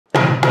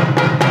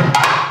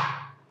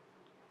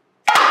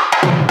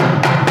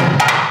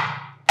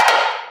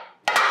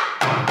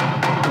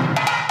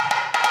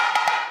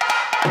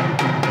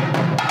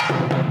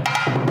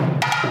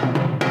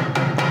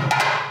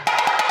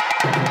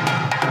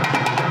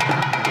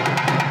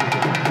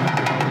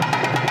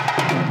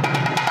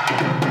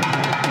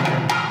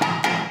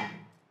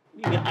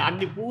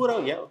பூரா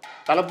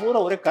தலை பூரா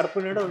ஒரே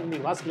கற்பனையோட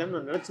நீங்கள் வாசிக்கலாம்னு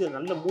நினச்சி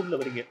நல்ல மூடில்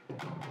வரீங்க.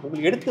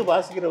 உங்களுக்கு எடுத்து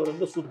வாசிக்கிறவர்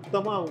வந்து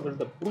சுத்தமாக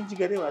அவங்கள்ட்ட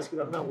புரிஞ்சுக்கிறதே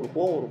வாசிக்கிறாருன்னா உங்களுக்கு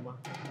கோவம் வருமா?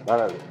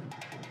 வராது.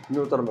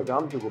 இன்னொருத்தர் நம்ம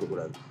காமிச்சு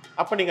கொடுக்கக்கூடாது.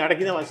 அப்போ நீங்கள்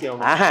அடக்கி தான் வாசி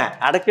ஆகணும்.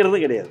 அடக்கிறது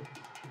கிடையாது.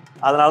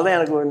 அதனால தான்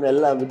எனக்கு இந்த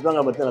எல்லா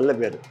வித்வாங்க பற்றி நல்ல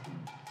பேர்.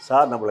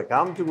 சார் நம்மளை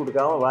காமிச்சு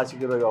கொடுக்காம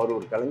வாசிக்கிறது அவர்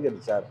ஒரு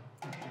கலைஞர் சார்.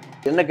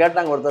 என்ன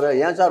கேட்டாங்க ஒருத்தர்,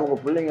 ஏன் சார்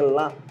உங்கள்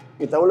பிள்ளைங்கள்லாம்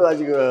நீ தவில்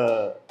வாசிக்க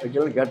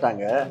வைக்கலன்னு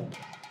கேட்டாங்க.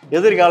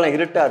 எதிர்காலம்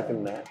இருட்டாக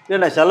இருக்குன்னு. இல்லை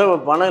நான் செலவு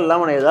பணம்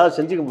இல்லாமல் நான் ஏதாவது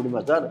செஞ்சுக்க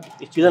முடியுமா சார்?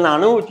 இதை நான்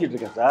அனுபவிச்சுட்டு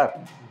இருக்கேன் சார்.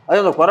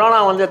 அது இந்த கொரோனா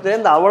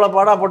வந்ததுலேருந்து அவ்வளோ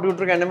பாடாக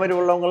போட்டுக்கிட்டு இருக்கேன். இந்த மாதிரி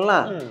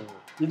உள்ளவங்கள்லாம்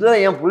இதுதான்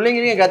என்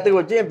பிள்ளைங்களையும் கற்றுக்க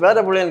வச்சு, என்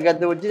பேர பிள்ளைங்க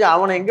கற்றுக்க வச்சு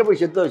அவனை எங்கே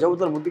போய்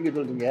செவுத்தில் முட்டிக்க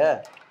சொல்கிறீங்க?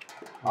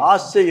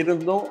 ஆசை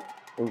இருந்தும்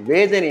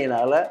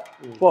வேதனையினால்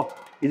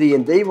இது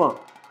என் தெய்வம்,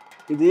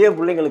 இதையே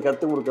பிள்ளைங்களுக்கு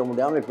கற்றுக் கொடுக்க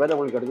முடியாமல், பேர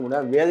பிள்ளைங்களுக்கு கற்றுக்க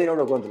முடியாமல்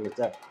வேதனையோடு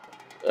உட்காந்துருக்கு சார்.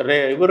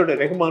 இவருடைய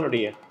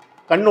ரெஹ்மானுடைய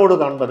கண்ணோடு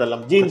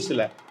காண்பதெல்லாம்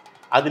ஜீன்ஸில்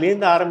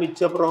அதுலேருந்து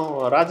ஆரம்பிச்சு அப்புறம்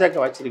ராஜாக்க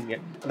வச்சிருக்கீங்க.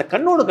 அந்த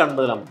கண்ணோடு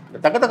காண்பதெல்லாம்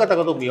இந்த தக்க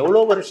தக்கதும்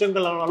எவ்வளோ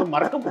வருஷங்கள் ஆனாலும்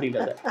மறக்க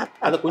முடியல.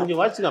 அதை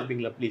கொஞ்சம் வாசிச்சு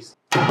காமிப்பீங்களா ப்ளீஸ்?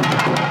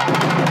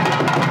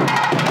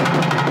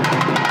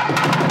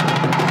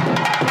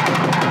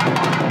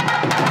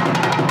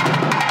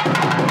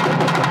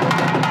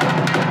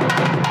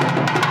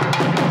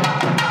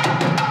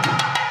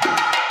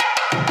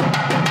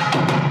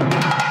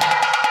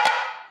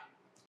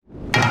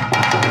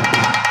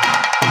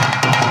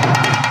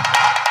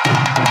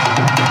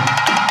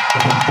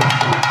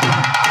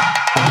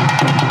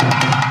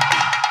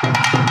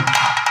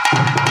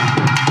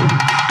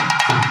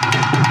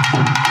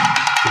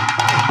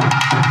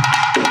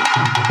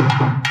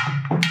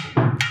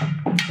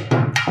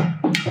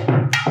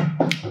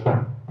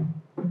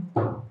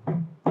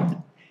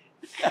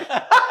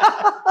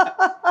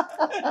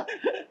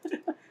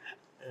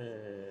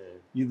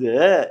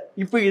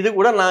 இப்போ இது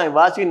கூட நான்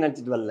வாசிக்க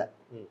நினச்சிட்டு வரல,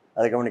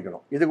 அதை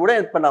கவனிக்கணும். இது கூட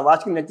இப்போ நான்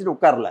வாசிக்க நினச்சிட்டு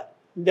உட்காரல.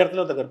 இந்த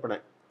இடத்துல வந்து கற்பனை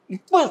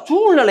இப்போ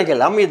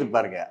சூழ்நிலைகள் அமையுது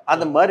பாருங்க,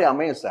 அந்த மாதிரி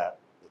அமையும் சார்.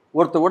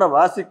 ஒருத்தர் கூட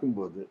வாசிக்கும்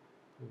போது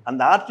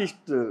அந்த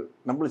ஆர்டிஸ்ட்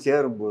நம்மளும்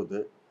சேரும்போது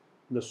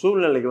இந்த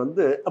சூழ்நிலைக்கு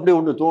வந்து அப்படி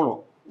ஒன்று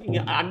தோணும்.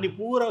 நீங்கள் அன்னி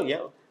பூரா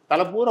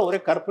தலை பூரா ஒரே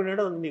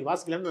கற்பனையோட வந்து நீங்கள்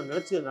வாசிக்கலாம்னு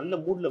நினச்சி நல்ல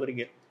மூடில்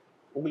வரீங்க.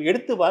 உங்களுக்கு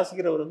எடுத்து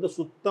வாசிக்கிறவர் வந்து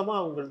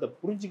சுத்தமாக அவங்கள்ட்ட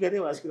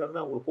புரிஞ்சுக்கிறதே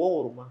வாசிக்கிறாருன்னா உங்களுக்கு கோவம்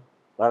வருமா?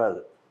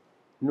 வராது.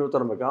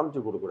 இன்னொருத்தர் நம்ம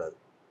காமிச்சு கொடுக்கக்கூடாது.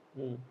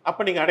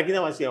 அப்போ நீங்கள் அடக்கி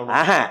தான் வாசி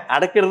ஆகணும்.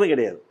 அடக்கிறது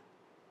கிடையாது.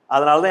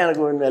 அதனால தான்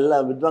எனக்கு இந்த எல்லா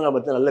வித்வாங்க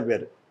பற்றி நல்ல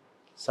பேர்.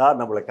 சார்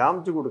நம்மளை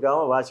காமிச்சு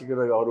கொடுக்காம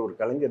வாசிக்கிறது அவர் ஒரு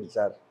கலைஞர்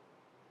சார்.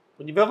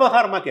 கொஞ்சம்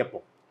விவகாரமாக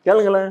கேட்போம்,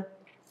 கேளுங்களேன்.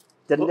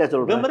 தெரிஞ்சா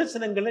சொல்கிறேன்.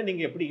 விமர்சனங்களை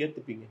நீங்கள் எப்படி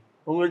ஏற்றுப்பீங்க?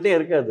 உங்கள்கிட்ட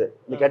இருக்காது,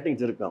 இந்த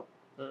கட்டிங்ஸ் இருக்கும்.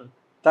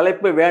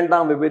 தலைப்பு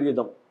வேண்டாம்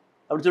விபரீதம்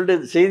அப்படி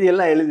சொல்லிட்டு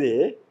செய்தியெல்லாம் எழுதி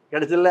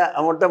கடைசியில்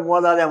அவன்கிட்ட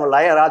மோதாதே அவன்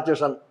லய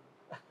ராட்சசன்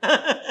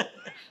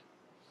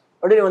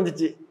அப்படின்னு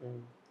வந்துச்சு.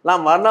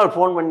 நான் மறுநாள்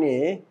ஃபோன் பண்ணி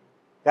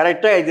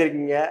கரெக்டாக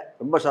எழுதியிருக்கீங்க,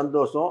 ரொம்ப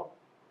சந்தோஷம்,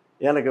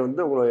 எனக்கு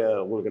வந்து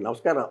உங்களுக்கு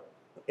நமஸ்காரம்,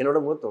 என்னோட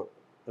மூத்தவர்,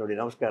 என்னுடைய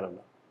நமஸ்காரம்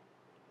தான்.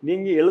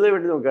 நீங்கள் எழுத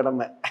வேண்டியது உங்கள்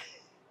கடமை.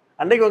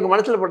 அன்றைக்கு உங்கள்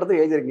மனசில் பட்டதை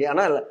எழுதியிருக்கீங்க,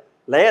 ஆனால்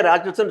லய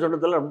ராட்சசன்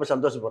சொன்னதில் ரொம்ப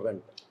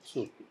சந்தோஷப்படுறேன்.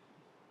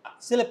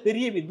 சில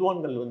பெரிய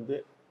வித்வான்கள் வந்து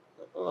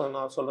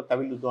நான் சொல்கிற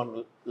தவில்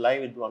வித்வான்கள், லய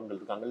வித்வான்கள்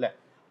இருக்காங்கல்ல,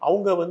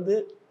 அவங்க வந்து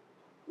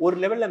ஒரு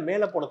லெவலில்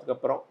மேலே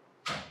போனதுக்கப்புறம்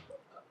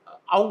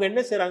அவங்க என்ன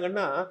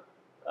செய்கிறாங்கன்னா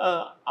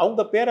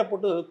அவங்க பேரை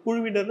போட்டு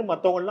குழுவினர்னு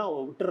மற்றவங்கலாம்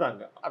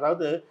விட்டுறாங்க.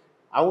 அதாவது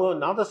அவங்க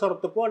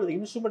நாதஸ்வரத்துக்கோ அல்லது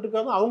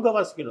இன்ஸ்ட்ருமெண்ட்டுக்காக அவங்க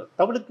வாசிக்கணும்,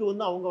 தவிலுக்கு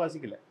வந்து அவங்க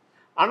வாசிக்கலை.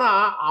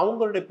 ஆனால்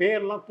அவங்களுடைய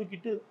பேரெல்லாம்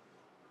தூக்கிட்டு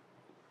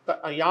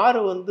யார்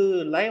வந்து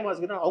லயம்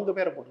வாசிக்கிறாங்க அவங்க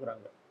பேரை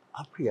போட்டுக்கிறாங்க.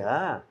 அப்படியா?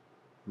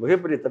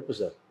 மிகப்பெரிய தப்பு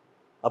சார்.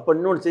 அப்போ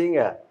இன்னொன்று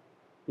செய்யுங்க,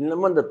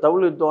 இன்னமும் இந்த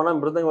தவில் வித்தோனா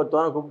மிருதங்க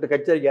வித்தோனா கூப்பிட்டு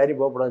கச்சேரிக்கு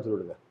யாரையும் போகப்படாதுன்னு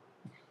சொல்லிடுங்க.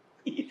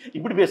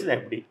 இப்படி பேசுகிறேன்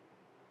எப்படி?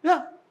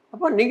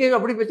 அப்போ நீங்கள்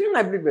அப்படி பேசுறீங்க,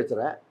 நான் எப்படி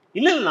பேசுகிறேன்?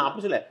 இல்லை நான்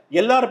அப்படி சொல்ல,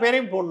 எல்லார்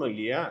பேரையும் போடணும்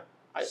இல்லையா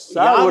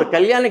சார்? ஒரு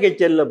கல்யாண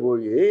கச்சேரியில்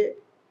போய்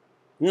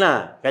என்ன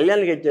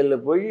கல்யாண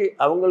கச்சேரியில் போய்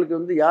அவங்களுக்கு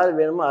வந்து யார்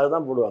வேணுமோ அதை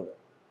தான் போடுவாங்க.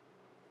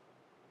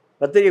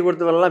 பத்திரிக்கை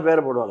கொடுத்தவரெல்லாம்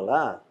பேரை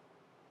போடுவாங்களா?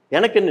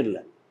 எனக்குன்னு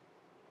இல்லை,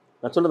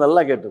 நான் சொல்ல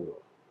நல்லா கேட்டுக்கோ.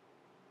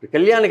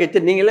 கல்யாண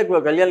கச்சேரி நீங்களே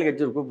கல்யாண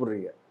கச்சேரி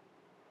கூப்பிடுறீங்க,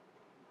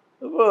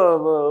 இப்போ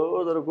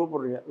ஒருத்தர்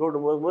கூப்பிடுறீங்க,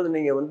 கூப்பிடும்போது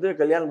நீங்கள் வந்து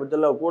கல்யாண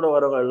பத்திரில் கூட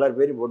வரவங்க எல்லாரும்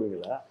பேரையும்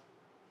போடுவீங்களா?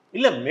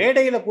 இல்லை,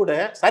 மேடையில் கூட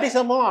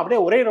சரிசமம்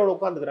அப்படியே ஒரே ரோடு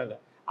உட்காந்துக்கிறாங்க,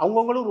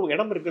 அவங்கவுங்களும் ஒரு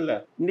இடம் இருக்குல்ல.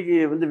 இன்னைக்கு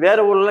வந்து வேற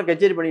ஊர்லாம்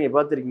கச்சேரி பண்ணி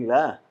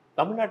பார்த்துருக்கீங்களா?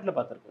 தமிழ்நாட்டில்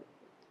பார்த்துருக்கேன்,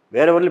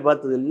 வேற ஊர்லேயும்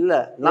பார்த்தது இல்லை.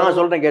 நான்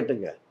சொல்கிறேன்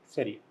கேட்டுங்க.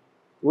 சரி,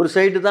 ஒரு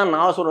சைடு தான்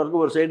நாசனம்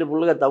இருக்கும், ஒரு சைடு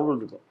புள்ளுக தவில்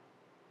இருக்கும்.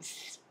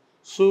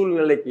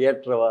 சூழ்நிலைக்கு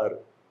ஏற்றவாறு,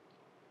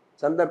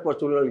 சந்தர்ப்ப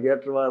சூழ்நிலைக்கு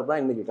ஏற்றவாறு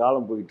தான் இன்னைக்கு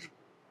காலம் போயிட்டு இருக்கு.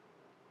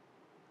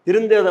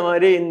 திருந்தத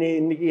மாதிரி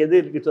இன்னைக்கு எது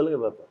இருக்கு சொல்லுங்க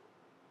பார்ப்போம்.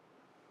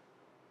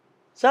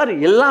 சார்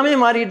எல்லாமே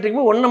மாறிக்கிட்டு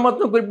இருக்கும்போது ஒன்றை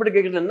மட்டும் குறிப்பிட்டு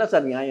கேட்குறது என்ன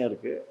சார் நியாயம்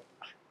இருக்கு?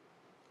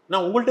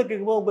 நான் உங்கள்கிட்ட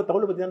கேட்கும்போது உங்கள்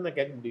தவிலை பற்றி தான் நான்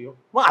கேட்க முடியும்.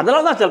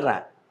 அதனால தான்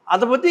சொல்கிறேன்,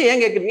 அதை பற்றி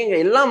ஏன் கேட்குறீங்க?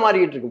 இங்கே எல்லாம்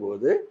மாறிக்கிட்டு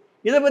இருக்கும்போது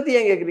இதை பற்றி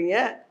ஏன் கேட்குறீங்க?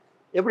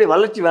 எப்படி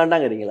வளர்ச்சி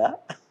வேண்டாங்கிறீங்களா?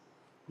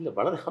 இல்லை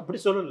அப்படி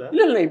சொல்லலை.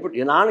 இல்லை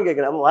இப்படி நானும்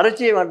கேட்குறேன்,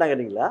 வளர்ச்சியே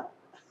வேண்டாங்கிறீங்களா?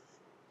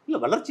 இல்லை,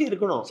 வளர்ச்சி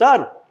இருக்கணும்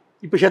சார்.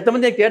 இப்போ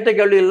செத்தமந்தியை கேட்ட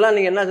கேள்வியெல்லாம்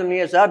நீங்கள் என்ன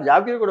சொன்னீங்க சார்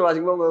ஜாக்கீர் கூட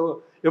வாசிக்கும்போது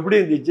எப்படி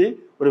இருந்துச்சு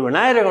ஒரு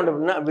விநாயகரை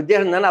கொண்ட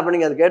வித்தியாசம் தானே அப்போ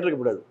நீங்கள் அதை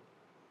கேட்டிருக்கக்கூடாது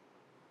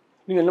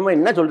நீங்கள் இந்த மாதிரி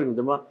என்ன சொல்கிறீங்க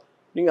தெரியுமா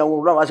நீங்கள் அவங்க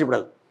கூட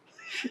வாசிக்கப்படாது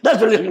என்ன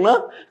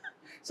சொல்லியிருக்கணும்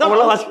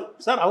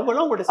சார்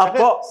அவங்களாம்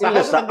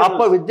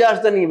அப்போ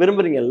வித்தியாசத்தை நீங்கள்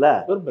விரும்புறீங்கல்ல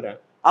விரும்புகிறேன்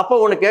அப்போ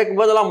ஒன்று கேட்கும்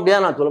போதெல்லாம்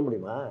முடியாது நான் சொல்ல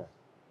முடியுமா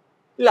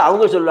இல்லை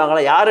அவங்க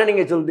சொல்லுவாங்களா யாரை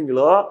நீங்கள்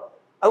சொல்கிறீங்களோ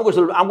அவங்க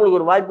அவங்களுக்கு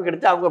ஒரு வாய்ப்பு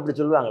கிடைச்சா அவங்க அப்படி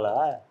சொல்லுவாங்களா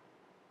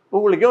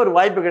உங்களுக்கே ஒரு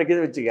வாய்ப்பு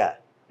கிடைக்கிது வச்சுக்க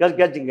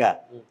கேட்சுங்க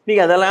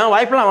நீங்கள் அதெல்லாம்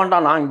வாய்ப்பெல்லாம்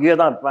வேண்டாம் நான் இங்கேயே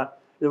தான் இருப்பேன்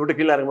இதை விட்டு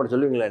கீழே இறங்க மட்டும்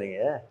சொல்லுவீங்களா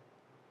நீங்கள்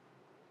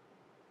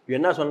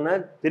என்ன சொன்ன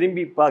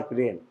திரும்பி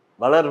பார்க்கிறேன்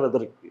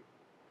வளர்வதற்கு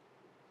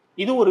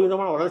இது ஒரு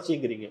விதமான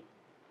வளர்ச்சிங்கிறீங்க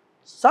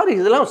சார்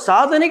இதெல்லாம்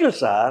சாதனைகள்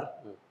சார்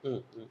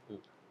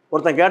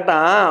ஒருத்தன்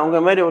கேட்டான் உங்க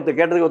மாதிரி ஒருத்தர்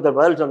கேட்டதுக்கு ஒருத்தர்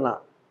பதில் சொன்னான்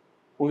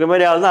உங்க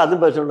மாதிரி ஆள் தான்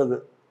அதுவும் பதில் சொன்னது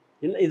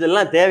இல்லை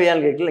இதெல்லாம்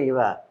தேவையான்னு கேட்கல இங்கே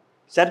வா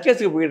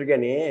சர்க்கஸுக்கு போயிருக்கா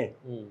நீ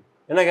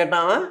என்ன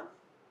கேட்டான்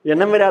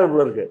என்ன மாதிரி ஆள்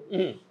போல இருக்கு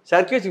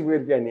சர்க்கஸுக்கு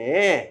போயிருக்கா நீ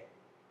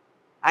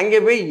அங்கே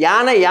போய்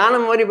யானை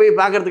மாதிரி போய்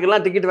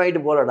பார்க்கறதுக்கெல்லாம் டிக்கெட்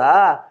வாங்கிட்டு போகலடா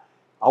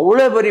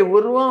அவ்வளோ பெரிய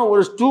உருவம்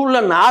ஒரு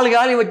ஸ்டூலில் 4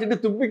 காலையும் வச்சுட்டு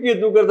துப்பிக்கி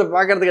தூக்கிறத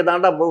பார்க்கறதுக்கு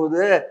தாண்டா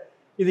போகுது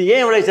இது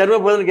ஏன் இவ்வளோ சர்வ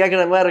போகுதுன்னு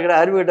கேட்குற மாதிரி இருக்கிற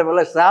அறிவுகிட்ட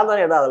மேலே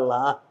சாதனை இடம்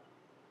அதெல்லாம்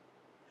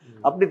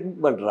அப்படி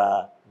திங்க் பண்ணுறா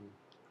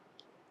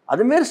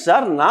அதுமாரி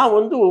சார் நான்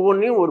வந்து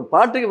ஒவ்வொன்றையும் ஒரு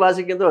பாட்டுக்கு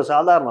வாசிக்கிறது ஒரு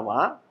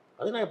சாதாரணமாக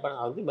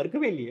அது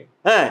மறுக்கவே இல்லையே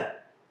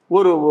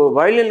ஒரு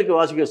வயலினுக்கு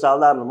வாசிக்க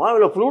சாதாரணமாக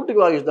இல்லை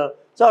ஃப்ளூட்டுக்கு வாசிக்க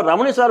சார்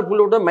ரமணி சார்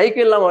ஃப்ளூட்டை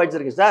மைக்கு இல்லாமல்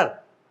வாசிச்சிருக்கு சார்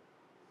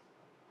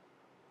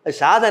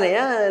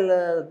சாதனையா இல்லை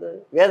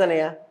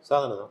வேதனையா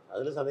சாதனை தான்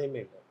அதில் சந்தேகமே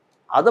இல்லை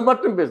அதை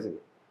மட்டும் பேசுங்க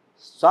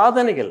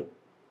சாதனைகள்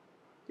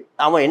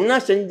அவன் என்ன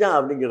செஞ்சான்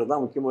அப்படிங்கிறது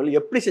தான் முக்கியமாக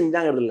எப்படி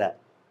செஞ்சாங்கிறது இல்லை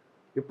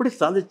எப்படி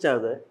சாதிச்சா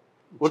அதை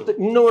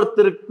ஒருத்தர்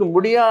இன்னொருத்தருக்கு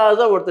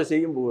முடியாத ஒருத்தர்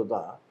செய்யும் போது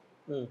தான்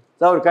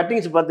சார் ஒரு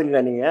கட்டிங்ஸ்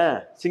பார்த்துருக்கீங்களா நீங்கள்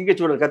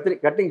சிங்கச்சூட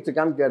கட்டிங்ஸ்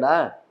காமிக்காடா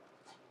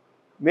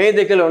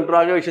மேதைகள்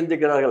ஒன்றாக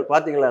சிந்திக்கிறார்கள்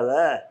பார்த்தீங்களா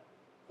அதை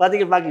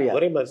பார்க்கலையா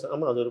ஒரே மாதிரி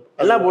ஆமாம் அது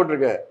எல்லாம்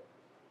போட்டிருக்கு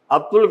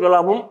அப்துல்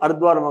கலாமும்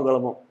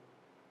ஹரித்வாரமங்கலமும்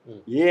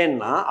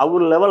ஏன்னா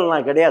அவர் லெவல்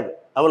நான் கிடையாது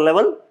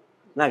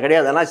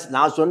ஆனால்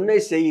நான் சொன்ன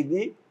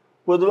செய்தி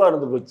பொதுவாக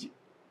இருந்து போச்சு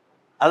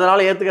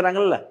அதனால்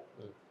ஏற்றுக்கிறாங்கல்ல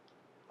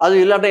அது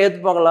இல்லாட்டா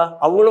ஏற்றுப்பாங்களா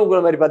அவங்களும்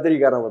உங்களை மாதிரி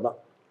பத்திரிக்கைக்காரங்க தான்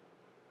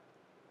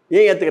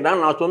ஏன்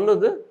ஏற்றுக்கிறாங்க நான்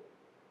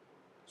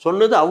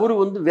சொன்னது அவரு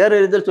வந்து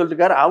வேற இதில்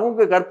சொல்லிட்டுருக்காரு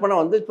அவங்க கற்பனை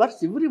வந்து பார்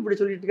இவர் இப்படி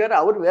சொல்லிட்டு இருக்காரு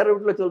அவர் வேற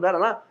வீட்டில் சொல்கிறாரு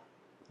ஆனால்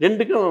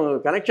ரெண்டுக்கும்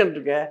கனெக்ஷன்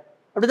இருக்கு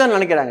அப்படி தான்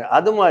நினைக்கிறாங்க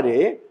அது மாதிரி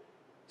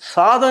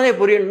சாதனை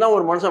புரியணும் தான்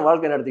ஒரு மனுஷன்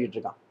வாழ்க்கை நடத்திக்கிட்டு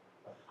இருக்கான்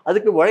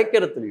அதுக்கு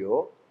உழைக்கிறதுலையோ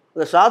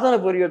அந்த சாதனை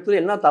புரியறதுல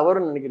என்ன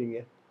தவறுன்னு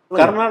நினைக்கிறீங்க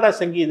கர்நாடக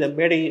சங்கீத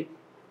மேடை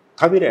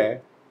தவிர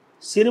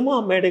சினிமா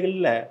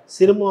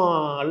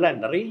மேடைகளில்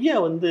நிறைய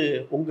வந்து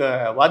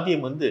உங்கள்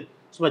வாத்தியம் வந்து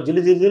சும்மா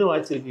ஜிலு ஜிலுன்னு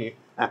வாசிச்சிருக்கீங்க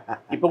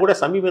இப்போ கூட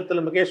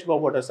சமீபத்தில் மகேஷ்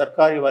பாபோட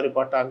சர்க்காரி வாரி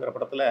பாட்டாங்கிற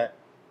படத்தில்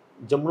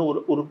ஜம்னு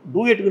ஒரு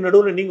டூயட்டுக்கு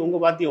நடுவில் நீங்கள்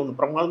உங்கள் வாத்தியம் ஒன்று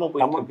பிரமாதமாக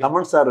போய்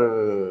தமன் சார்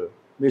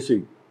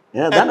மியூசிக்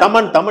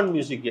தமன்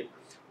மியூசிக்கு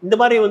இந்த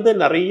மாதிரி வந்து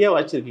நிறைய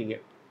வாசிச்சிருக்கீங்க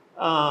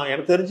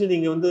எனக்கு தெரிஞ்சு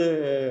நீங்கள் வந்து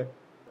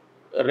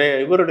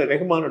இவருடைய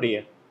ரெஹ்மானுடைய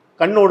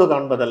கண்ணோடு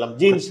காண்பதெல்லாம்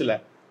ஜீன்ஸில்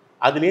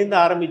அதுலேருந்து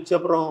ஆரம்பித்து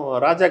அப்புறம்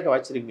ராஜாக்க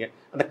வச்சிருக்கீங்க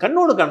அந்த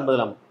கண்ணோடு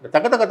காண்பதெல்லாம் இந்த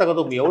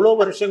தகதம் எவ்வளோ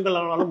வருஷங்கள்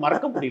ஆனாலும்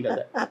மறக்க முடியல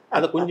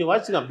அதை கொஞ்சம்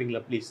வாசிச்சு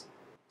காமிப்பீங்களா ப்ளீஸ்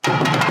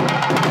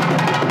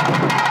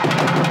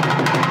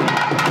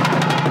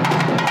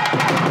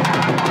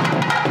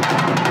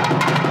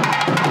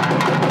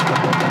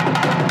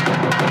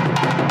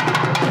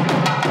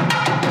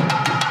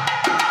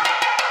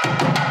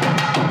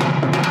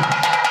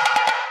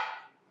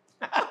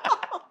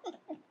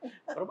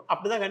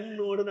அப்படிதான்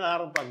கண்ணோடுன்னு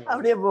ஆரம்பிப்பாங்க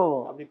அப்படியே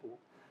போவோம்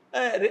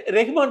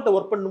ரெஹ்மான்ட்ட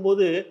ஒர்க்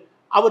பண்ணும்போது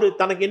அவர்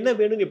தனக்கு என்ன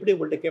வேணும்னு எப்படி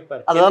உங்கள்கிட்ட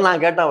கேட்பாரு அதான்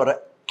நான் கேட்டேன் அவரை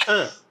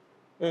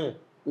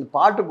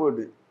பாட்டு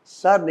போட்டு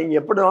சார் நீங்கள்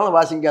எப்படி வேணாலும்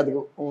வாசிங்க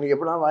அதுக்கு உங்களுக்கு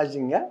எப்படி வேணாலும்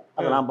வாசிங்க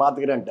அதை நான்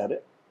பார்த்துக்கிறேன்ட்டாரு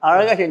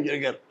அழகாக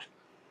செஞ்சுருக்காரு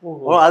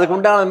அதுக்கு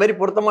உண்டான மாதிரி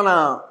பொருத்தமாக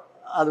நான்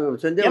அது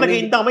செஞ்சு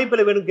எனக்கு இந்த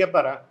அமைப்பில் வேணும்னு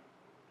கேட்பாரா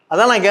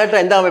அதான் நான்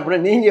கேட்டேன் எந்த அமைப்புல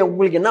நீங்கள்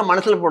உங்களுக்கு என்ன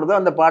மனசில் போடுதோ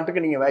அந்த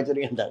பாட்டுக்கு நீங்கள்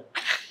வாசிச்சிருக்கேன்ட்டாரு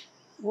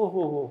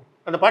ஓஹோ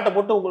அந்த பாட்டை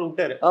போட்டு உங்களுக்கு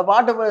விட்டாரு அந்த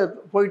பாட்டு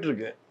போயிட்டு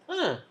இருக்கு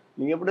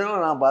நீங்கள் எப்படி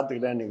வேணாலும் நான்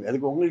பார்த்துக்கிறேன் நீங்கள்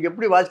அதுக்கு உங்களுக்கு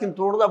எப்படி வாசிக்கணும்னு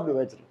தோணுதோ அப்படி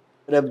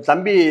வாசிச்சிருக்கேன்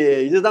தம்பி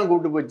இதுதான்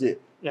கூப்பிட்டு போச்சு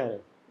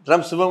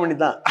ட்ரம் சுபமணி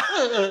தான்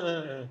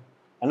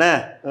அண்ணா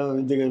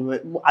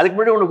அதுக்கு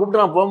முன்னாடி ஒன்று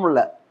கூப்பிட்டு நான் போக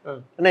முடியல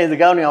அண்ணா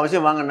இதுக்காக நீங்கள்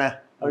அவசியம் வாங்கண்ணே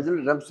அப்படின்னு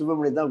சொல்லி ட்ரம்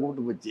சுபமணி தான்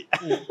கூப்பிட்டு போச்சு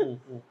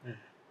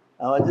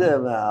வந்து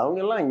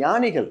அவங்கெல்லாம்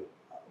ஞானிகள்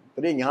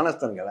பெரிய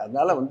ஞானஸ்தன்கள்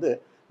அதனால வந்து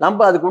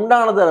நம்ம அதுக்கு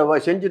உண்டானதை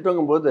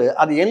செஞ்சுட்டோங்கும் போது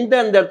அது எந்த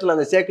இடத்துல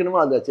அதை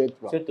சேர்க்கணுமோ அதை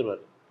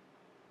சேர்த்துருவார்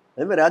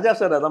அதே மாதிரி ராஜா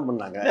சார் அதான்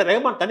பண்ணாங்க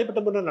ரஹ்மான்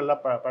தனிப்பட்ட முறை நல்லா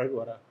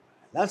பழகுவாரா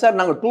அதான் சார்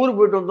நாங்கள் டூர்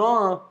போயிட்டு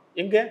வந்தோம்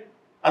எங்கே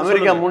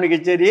அமெரிக்கா 3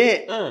 கச்சேரி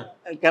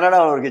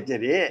கனடாவில் ஒரு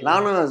கச்சேரி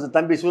நானும்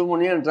தம்பி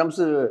சிவமுனியும்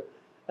ட்ரம்ஸு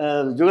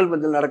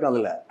ஜுகல்பந்தில் நடக்கும்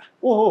அதில்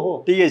ஓஹோ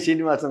டி.ஏ.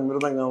 சீனிவாசன்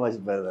மிருதங்கம்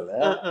வாசிப்பார்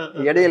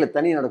அதில் இடையில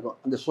தனி நடக்கும்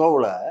அந்த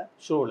ஷோவில்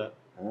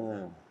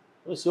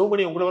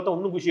சிவமணி உங்களை பார்த்தா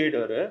இன்னும் குஷி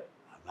ஆகிடுவார்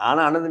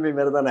நானும் அனந்தமி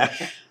மாரி தானே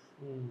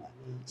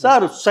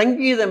சார்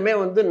சங்கீதமே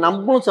வந்து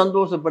நம்மளும்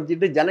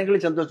சந்தோஷப்படுத்திட்டு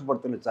ஜனங்களையும்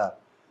சந்தோஷப்படுத்தணும் சார்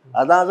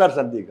அதான் சார்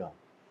சந்தேகம்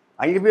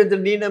அங்கே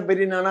போய் நீ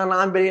பெரிய நானா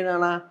நான் பெரிய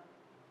நானா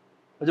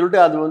சொல்லிட்டு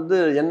அது வந்து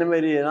என்ன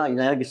மாரி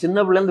எனக்கு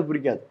சின்ன பிள்ளைலேருந்து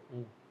பிடிக்காது.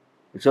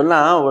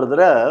 சொன்னால் ஒரு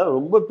தடவை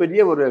ரொம்ப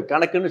பெரிய ஒரு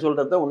கணக்குன்னு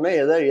சொல்கிறத ஒன்று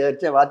ஏதோ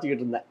எதாச்சும்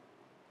வாசிக்கிட்டு இருந்தேன்.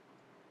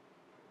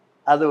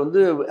 அதை வந்து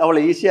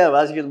அவ்வளோ ஈஸியாக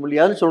வாசிக்க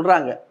முடியாதுன்னு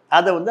சொல்கிறாங்க.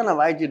 அதை வந்து நான்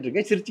வாசிச்சுட்டு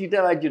இருக்கேன்,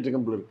 சிரிச்சுக்கிட்டே வாசிச்சுட்டு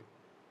இருக்கேன் போல இருக்கு.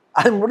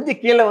 அது முடிஞ்சு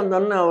கீழே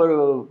வந்தோன்னே ஒரு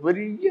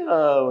பெரிய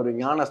ஒரு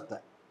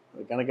ஞானஸ்தன்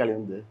கணக்காளி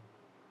வந்து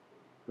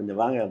கொஞ்சம்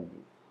வாங்க,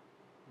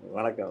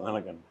 வணக்கம்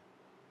வணக்கம்.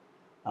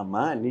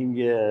 ஆமாம்,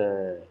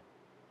 நீங்கள்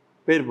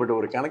பேர்பட்ட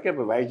ஒரு கணக்கை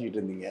இப்போ வாய்ச்சிக்கிட்டு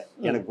இருந்தீங்க,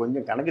 எனக்கு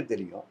கொஞ்சம் கணக்கு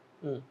தெரியும்,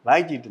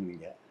 வாய்ச்சிக்கிட்டு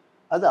இருந்தீங்க,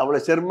 அது அவ்வளோ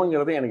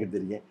சிரமங்கிறதும் எனக்கு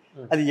தெரியும்,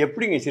 அது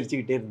எப்படிங்க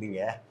சிரிச்சுக்கிட்டே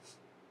இருந்தீங்க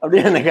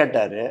அப்படின்னு என்ன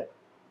கேட்டார்.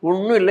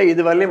 ஒன்றும் இல்லை,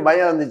 இது வரலையும்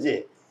பயம் இருந்துச்சு,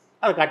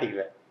 அதை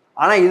காட்டிக்கிறேன்.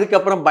 ஆனால்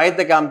இதுக்கப்புறம்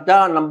பயத்தை காமிச்சா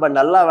நம்ம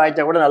நல்லா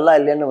வாய்ச்சா கூட நல்லா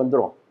இல்லைன்னு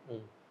வந்துடும்.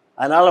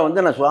 அதனால்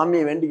வந்து நான்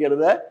சுவாமியை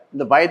வேண்டிக்கிறத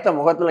இந்த பயத்தை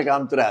முகத்தில்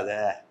காமிச்சிடாத.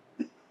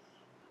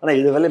 ஆனால்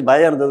இது வரலையும்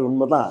பயம் இருந்தது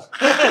உண்மைதான்.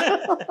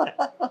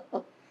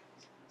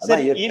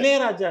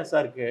 இளையராஜா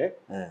சாருக்கு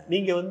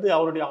நீங்க வந்து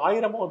அவருடைய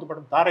 1000வது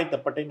படம் தாரை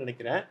தப்பட்டைன்னு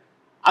நினைக்கிறேன்,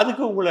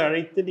 அதுக்கு உங்களை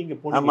அழைத்து நீங்க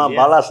போனீங்க.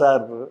 Bala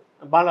sir,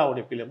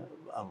 பாலாவுடைய film.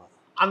 ஆமா,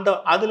 அந்த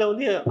அதுல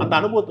வந்து அந்த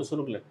அனுபவத்தை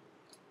சொல்லுங்களேன்.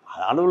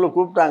 அனுபவத்தில்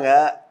கூப்பிட்டாங்க.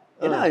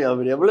 ஏன்னா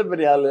அவர் எவ்வளோ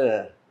பெரிய ஆள்.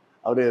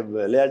 அவர்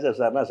இளையராஜா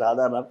சார்னா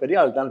சாதாரண பெரிய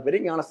ஆள் தான்,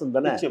 பெரிய ஞானஸ்தன்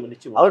தானே.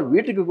 அவர்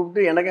வீட்டுக்கு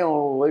கூப்பிட்டு எனக்கும்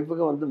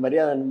ஒய்ஃபுக்கும் வந்து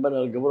மரியாதை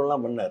நண்பர்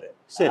கௌரவம்லாம் பண்ணார்.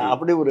 சரி,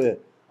 அப்படி ஒரு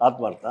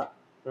ஆத்மார்த்தம்.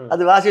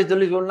 அது வாசியை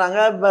சொல்லி சொன்னாங்க.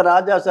 இப்போ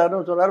ராஜா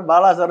சாரும் சொன்னார்,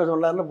 பாலா சாரும்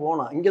சொன்னார்னு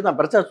போனோம். இங்கே தான்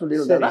பிரச்சார சொல்லி.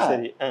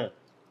 சரி,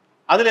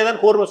 அதில்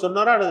ஏதாவது கோர்வை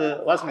சொன்னாரா? அது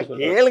வாசி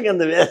கேளுங்க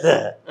அந்த வேத.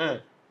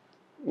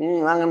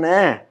 வாங்கண்ணே,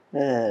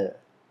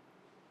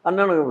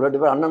 அண்ணனுக்கு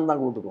 2 பேர் அண்ணன்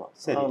தான் கூப்பிட்டுக்குவோம்.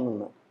 சரி,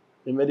 அண்ணன்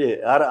இதுமாரி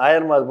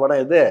 1000வது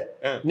படம் இது,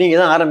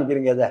 நீங்கள் தான்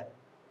ஆரம்பிக்கிறீங்க. அதை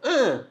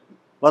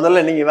முதல்ல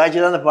நீங்கள் வாய்ச்சி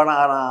தான் அந்த படம்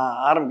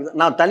ஆரம்பிக்குது.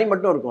 நான் தனி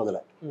மட்டும் இருக்கும்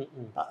அதில்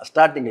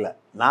ஸ்டார்டிங்கில்.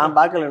 நான்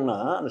பார்க்கலன்னா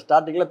அந்த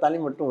ஸ்டார்டிங்கில் தனி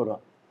மட்டும்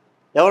வரும்.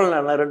 எவ்வளோ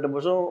நேரம்? 2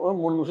 நிமிஷம்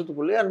 3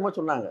 நிமிஷத்துக்குள்ளேயே என்னமோ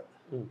சொன்னாங்க.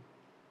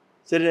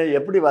 சரி,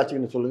 எப்படி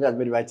வாசிக்கணும்னு சொல்லுங்கள்,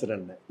 அதுமாரி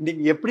வாய்ச்சிடறேன்னு.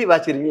 நீங்கள் எப்படி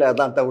வாசிக்கிறீங்களோ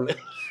அதுதான் தவிர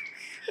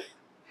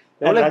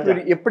எவ்வளோ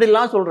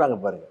எப்படிலாம் சொல்கிறாங்க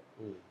பாருங்க.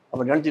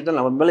 அப்போ நினச்சிட்டா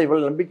நம்ம மேலே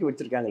இவ்வளோ நம்பிக்கை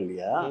வச்சுருக்காங்க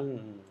இல்லையா,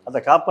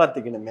 அதை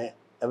காப்பாற்றிக்கணுமே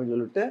அப்படின்னு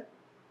சொல்லிட்டு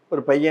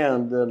ஒரு பையன்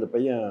வந்து, அந்த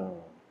பையன்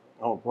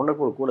அவன் பொண்ணை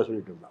கூட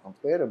சொல்லிட்டு இருந்தான். அவன்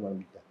பேரை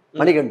மறந்துட்டேன்,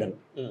 மணிகண்டன்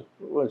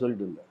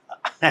சொல்லிட்டு இருந்தேன்.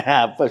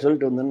 அப்போ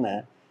சொல்லிட்டு வந்தேன்னு,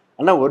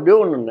 அண்ணா ஒரே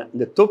ஒன்று,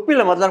 இந்த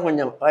தொப்பியில் மட்டும்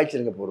கொஞ்சம்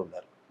வாய்ச்சிருங்க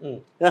போகிறார்.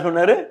 என்ன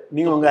சொன்னார்,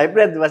 நீங்கள் உங்கள்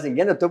அபிப்பிராயத்தை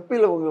வாசிங்க, இந்த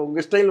தொப்பியில்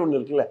உங்கள் ஸ்டைல் ஒன்று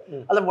இருக்குல்ல,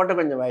 அதை மட்டும்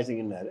கொஞ்சம்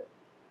வாசிங்கன்னாரு.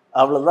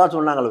 அவ்வளோதான்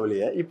சொன்னாங்களே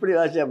வெளியே. இப்படி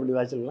வாசி அப்படி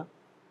வாசிக்கலாம்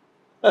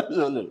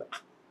சொல்லல.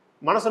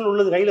 மனசில்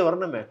உள்ளது கையில்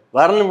வரணுமே.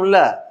 வரணும்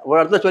இல்லை, ஒரு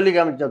இடத்துல சொல்லி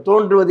காமிச்சேன்.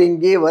 தோன்றுவது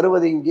இங்கே,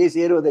 வருவது இங்கே,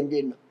 சேருவது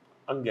எங்கேன்னு.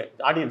 அங்கே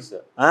ஆடியன்ஸு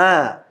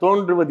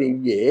தோன்றுவது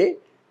இங்கே,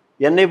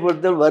 என்னை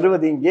பொறுத்தவரை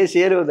வருவது இங்கே,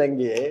 சேருவது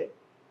அங்கே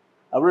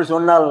அப்படின்னு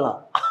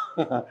சொன்னாலாம்.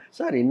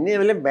 சார் இன்னைய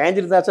வரையும்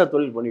பேஞ்சிட்டு தான் சார்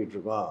தொழில் பண்ணிக்கிட்டு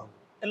இருக்கோம்.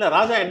 இல்லை,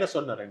 ராஜா என்ன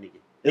சொன்னார் அன்னைக்கு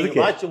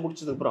வாட்சி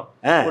முடிச்சதுக்கு அப்புறம்?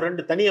 ஒரு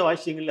 2 தனியாக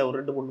வாசிங்கல்ல, ஒரு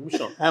 2-3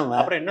 நிமிஷம்.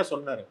 அப்புறம் என்ன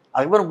சொன்னார்?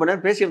 அதுக்கப்புறம் கொஞ்ச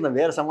நேரம் பேசியிருந்தேன்,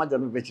 வேறு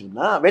சமாச்சாரம்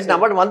பேசியிருந்தேன். பேசி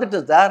நான் பாட்டு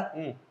வந்துட்டேன் சார்.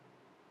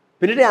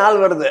 பின்னாடியே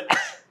ஆள் வருது.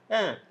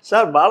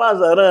 சார் பாலா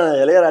சாரும்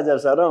இளையராஜா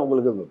சாரும்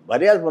உங்களுக்கு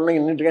மரியாதை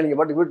பண்ணாங்க, நின்றுட்டு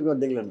நீங்கள் பாட்டு வீட்டுக்கு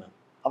வந்தீங்களேண்ணா.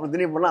 அப்புறம்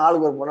திடீர்னு பண்ணால்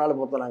ஆளுக்கு ஒரு பொண்ணால்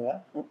பொறுத்தனாங்க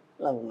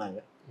எல்லாம் பண்ணாங்க.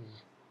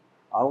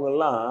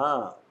 அவங்கெல்லாம்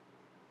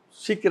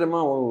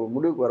சீக்கிரமாக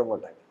முடிவுக்கு வர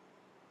மாட்டாங்க,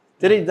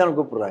 தெரிஞ்சு தானே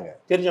கூப்பிட்றாங்க,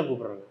 தெரிஞ்சா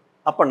கூப்பிட்றாங்க.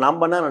 அப்போ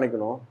நம்ம என்ன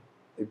நினைக்கணும்,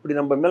 இப்படி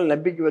நம்ம மேலே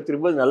நம்பிக்கை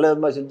வச்சிருக்கும்போது நல்ல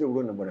விதமாக செஞ்சு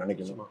கொடுக்க நம்ம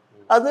நினைக்கணும்.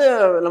 அது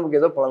நமக்கு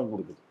ஏதோ பலன்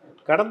கொடுக்குது.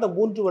 கடந்த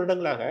 3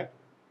 வருடங்களாக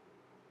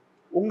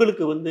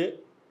உங்களுக்கு வந்து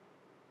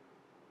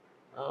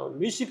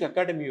மியூசிக்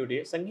அகாடமியுடைய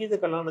சங்கீத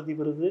கலாநிதி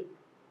விருது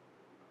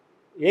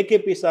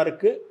ஏகேபி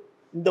சாருக்கு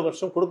இந்த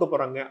வருஷம் கொடுக்க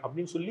போகிறாங்க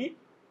அப்படின்னு சொல்லி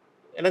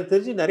எனக்கு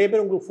தெரிஞ்சு நிறைய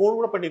பேர் உங்களுக்கு ஃபோன்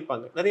கூட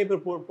பண்ணியிருப்பாங்க. நிறைய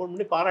பேர் ஃபோன்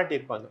பண்ணி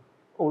பாராட்டியிருப்பாங்க,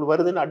 உங்களுக்கு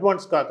வருதுன்னு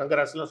அட்வான்ஸ்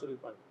கங்கராஸ்லாம்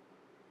சொல்லியிருப்பாங்க.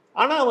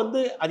 ஆனால் வந்து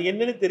அது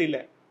என்னன்னு தெரியல,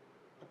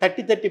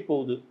 தட்டி தட்டி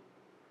போகுது.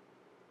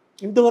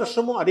 இந்த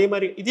வருஷமும் அதே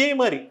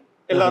மாதிரி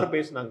எல்லாரும்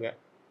பேசினாங்க.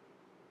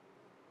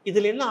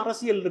 இதில் என்ன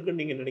அரசியல்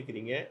இருக்குன்னு நீங்கள்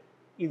நினைக்கிறீங்க?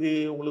 இது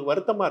உங்களுக்கு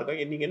வருத்தமாக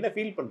இருக்கா? நீங்கள் என்ன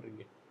ஃபீல்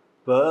பண்ணுறீங்க?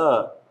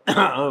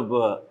 இப்போ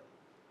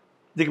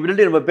இதுக்கு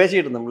முன்னாடி நம்ம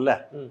பேசிக்கிட்டு இருந்தோம்ல,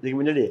 இதுக்கு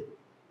முன்னாடி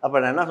அப்போ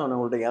நான் என்ன சொன்னேன்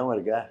உங்கள்கிட்ட, ஞாபகம்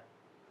இருக்கா?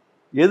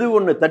 எது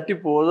ஒன்று தட்டி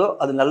போதோ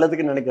அது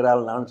நல்லதுக்கு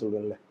நினைக்கிறாள் நான்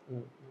சொல்கிறேன்ல.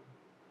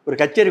 ஒரு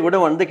கச்சேரி கூட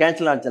வந்து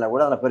கேன்சல் ஆச்சுன்னா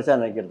கூட அதை பெருசாக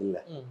நினைக்கிறது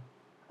இல்லை.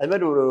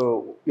 அதுமாதிரி ஒரு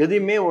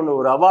எதையுமே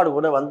ஒரு அவார்டு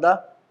கூட வந்தால்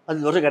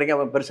அது வருஷம்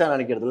கிடைக்காம பெருசாக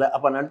நினைக்கிறது இல்லை.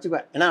 அப்போ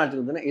நினச்சிக்குவேன், என்ன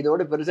நினச்சிக்கிட்டேன்னா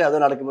இதோட பெருசாக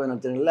எதோ நடக்கும்போது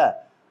நினச்சிங்களா,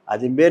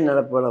 அதுமாரி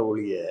நினைப்பான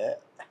ஒழிய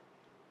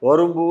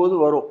வரும்போது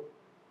வரும்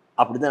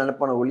அப்படி தான்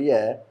நினைப்பான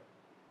ஒழிய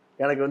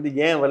எனக்கு வந்து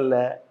ஏன் வரல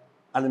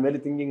அந்தமாரி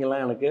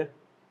திங்கிங்கெல்லாம் எனக்கு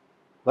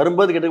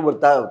வரும்போது கிட்ட ஒரு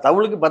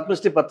தவிழுக்கு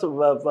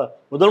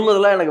 10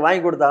 முதலாக எனக்கு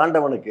வாங்கி கொடுத்த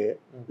ஆண்டவனுக்கு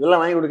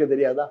இதெல்லாம் வாங்கி கொடுக்க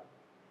தெரியாதா?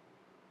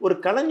 ஒரு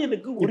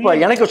கலைஞனுக்கு இப்போ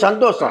எனக்கு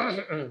சந்தோஷம்,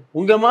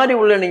 உங்க மாதிரி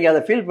உள்ள நீங்க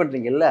அதை ஃபீல்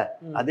பண்றீங்கல்ல,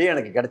 அதே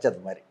எனக்கு கிடைச்சது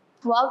மாதிரி.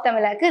 வாவ்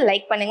தமிழாக்கு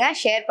லைக் பண்ணுங்க,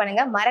 ஷேர்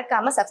பண்ணுங்க,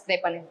 மறக்காம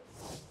சப்ஸ்கிரைப் பண்ணுங்க.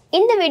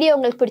 இந்த வீடியோ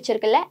உங்களுக்கு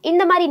பிடிச்சிருக்குல்ல?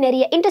 இந்த மாதிரி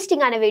நிறைய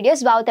இன்ட்ரெஸ்டிங்கான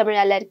வீடியோஸ் வாவ்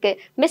தமிழால இருக்கு.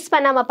 மிஸ்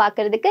பண்ணாம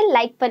பார்க்கிறதுக்கு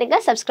லைக் பண்ணுங்க,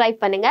 சப்ஸ்கிரைப்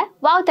பண்ணுங்க.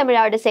 வாவ்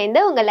தமிழாவோட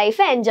சேர்ந்து உங்க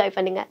லைஃபை என்ஜாய்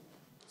பண்ணுங்க.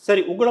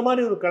 சரி, உங்களை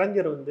மாதிரி ஒரு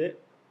கலைஞர் வந்து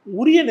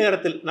உரிய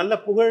நேரத்தில் நல்ல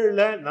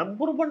புகழில்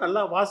ரொம்ப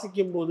நல்லா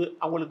வாசிக்கும் போது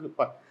அவங்களுக்கு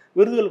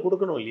விருதுகள்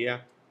கொடுக்கணும் இல்லையா?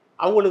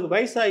 அவங்களுக்கு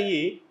வயசாகி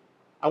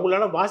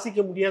அவங்களால வாசிக்க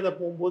முடியாத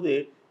போகும்போது,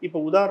 இப்போ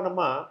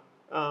உதாரணமாக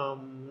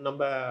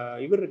நம்ம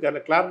இவர்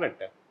இருக்கார்ல,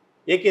 கிளார்னெட்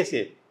ஏகேசி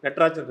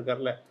நட்ராஜன்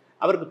இருக்கார்ல,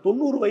 அவருக்கு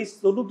 91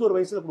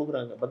 வயசில்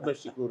கொடுக்குறாங்க,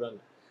 பத்மஸ்ரீ கொடுக்குறாங்க.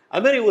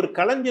 அதுமாதிரி ஒரு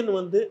கலைஞன்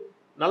வந்து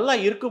நல்லா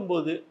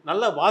இருக்கும்போது,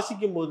 நல்லா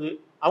வாசிக்கும் போது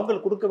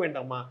அவங்களுக்கு கொடுக்க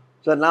வேண்டாமா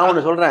சார்? நான்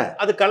ஒன்று சொல்கிறேன்,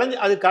 அது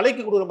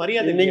கலைக்கு கொடுக்குற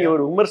மரியாதை. நீங்கள்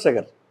ஒரு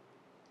விமர்சகர்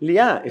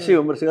இல்லையா? இசை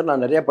விமர்சகர்.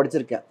 நான் நிறையா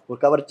படிச்சிருக்கேன். ஒரு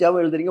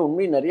கவர்ச்சியாகவும் எழுதுறீங்க,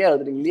 உண்மையும் நிறையா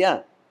எழுதுறீங்க இல்லையா?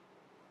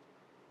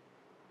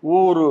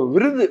 ஒரு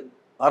விருது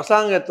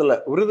அரசாங்கத்தில்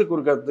விருது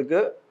கொடுக்கறதுக்கு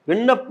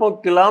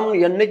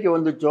விண்ணப்பிக்கலாம்னு என்னைக்கு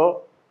வந்துச்சோ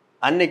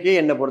அன்னைக்கே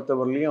என்னை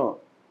பொறுத்தவரையிலையும்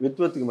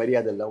வித்வத்துக்கு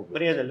மரியாதை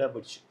இல்லை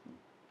போச்சு.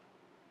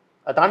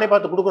 அது தானே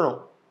பார்த்து கொடுக்கணும்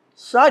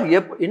சார்.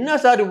 என்ன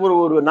சார்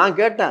ஒரு நான்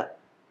கேட்டேன்,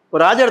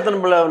 ஒரு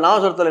ராஜரத்தன் பிள்ளை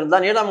நாகசுரத்தில்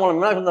இருந்தால், நீடாமங்கலம்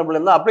மீனாசுந்தரம் பிள்ளை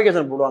இருந்தால்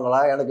அப்ளிகேஷன்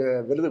போடுவாங்களா எனக்கு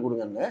விருது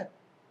கொடுங்கன்னு?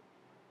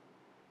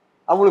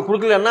 அவங்களுக்கு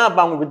கொடுக்கலன்னா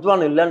அப்போ அவங்க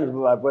வித்வான்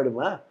இல்லைன்னு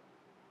போயிடுமா?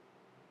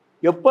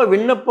 எப்போ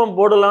விண்ணப்பம்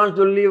போடலான்னு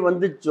சொல்லி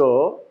வந்துச்சோ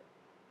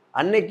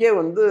அன்னைக்கே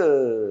வந்து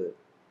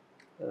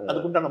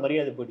அதுக்குண்டான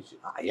மரியாதை போயிடுச்சு.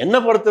 என்னை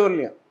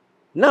பொறுத்தவரையிலையும்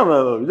என்ன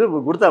இது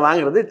கொடுத்தா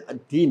வாங்குறது?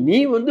 நீ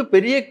வந்து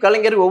பெரிய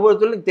கலைஞர்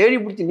ஒவ்வொருத்தரும் தேடி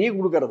பிடிச்சி நீ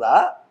கொடுக்கறதா?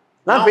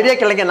 நான் பெரிய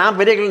கலைஞர்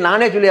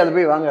நானே சொல்லி அதை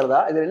போய் வாங்குறதா?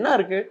 இது என்ன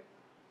இருக்குது?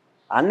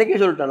 அன்றைக்கே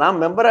சொல்லிட்டேன்.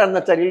 நான் மெம்பராக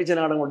இருந்தேன் சார் ஈழிச்சி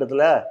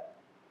நாடகமன்றத்தில்.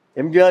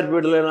 எம்ஜிஆர்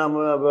பீரியடில் நான்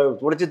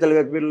புரட்சி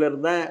தலைவர் பீரியடில்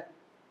இருந்தேன்,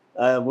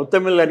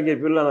 முத்தமிழ்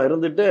அறிஞர் பீரியடில் நான்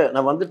இருந்துட்டு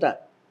நான் வந்துட்டேன்.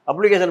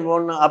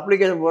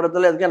 அப்ளிகேஷன்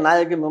போடுறதுல எதுக்கே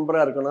நாயக்கு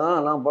மெம்பராக இருக்கணும்,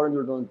 நான் போடன்னு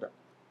சொல்லிட்டு வந்துட்டேன்.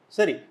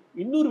 சரி,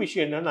 இன்னொரு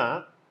விஷயம் என்னென்னா,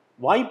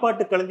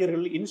 வாய்ப்பாட்டு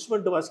கலைஞர்கள்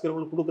இன்ஸ்ட்ருமெண்ட்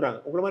வாசிக்கிறவங்களுக்கு கொடுக்குறாங்க.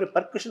 உங்களை மாதிரி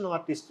பர்கஷன்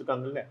ஆர்டிஸ்ட்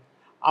இருக்காங்கல்ல,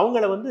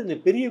 அவங்கள வந்து இந்த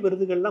பெரிய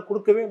விருதுகள்லாம்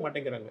கொடுக்கவே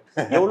மாட்டேங்கிறாங்க.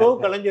 எவ்வளோ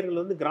கலைஞர்கள்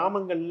வந்து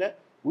கிராமங்களில்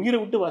உயிரை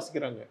விட்டு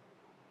வாசிக்கிறாங்க.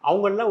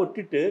 அவங்களெல்லாம்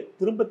விட்டுட்டு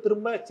திரும்ப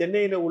திரும்ப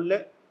சென்னையில் உள்ள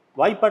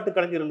வாய்ப்பாட்டு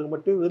கலைஞர்களுக்கு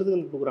மட்டும்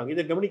விருதுகள் கொடுக்குறாங்க.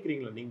 இதை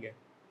கவனிக்கிறீங்களா நீங்கள்?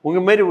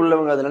 உங்கள் மாரி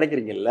உள்ளவங்க அதை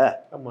நினைக்கிறீங்கல்ல?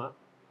 ஆமாம்,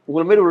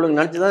 உங்களை மாரி உள்ளவங்க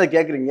நினச்சி தான் அதை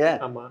கேட்குறீங்க.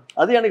 ஆமாம்,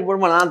 அது எனக்கு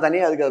போடுமா? நான்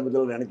தனியாக அதுக்கு அதை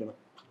பற்றி நினைக்கணும்.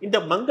 இந்த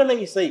மங்கள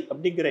இசை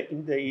அப்படிங்கிற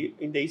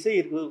இந்த இசை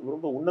இருக்குது,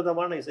 ரொம்ப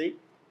உன்னதமான இசை.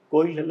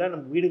 கோயில்களில்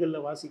நம்ம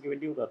வீடுகளில் வாசிக்க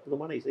வேண்டிய ஒரு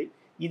அற்புதமான இசை.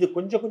 இது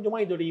கொஞ்சம்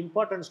கொஞ்சமாக இதோட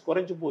இம்பார்ட்டன்ஸ்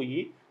குறைஞ்சி போய்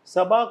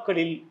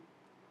சபாக்களில்,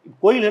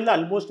 கோயில்களில்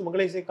ஆல்மோஸ்ட்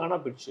மங்கள இசை காணா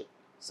போயிடுச்சு.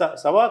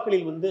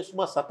 சபாக்களில் வந்து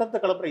சும்மா சத்தத்தை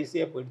கலப்புற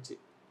இசையாக போயிடுச்சு.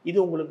 இது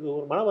உங்களுக்கு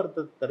ஒரு மன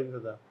வருத்தத்தை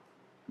தருகிறதா?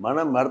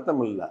 மன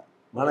வருத்தம் இல்லை,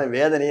 மன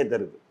வேதனையே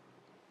தருது.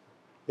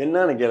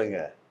 என்னன்னு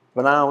கேளுங்க.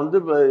 இப்போ நான் வந்து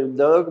இப்போ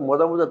இந்த அளவுக்கு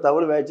முத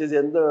தவறு வாய்ச்சது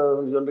எந்த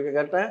சொல்லிட்டு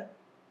கேட்டேன்,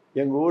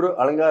 எங்கள் ஊர்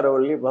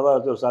அலங்காரவள்ளி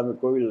பதாவத்தூர் சாமி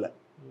கோவிலில்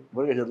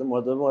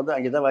முருகேசத்தில்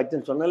அங்கே தான்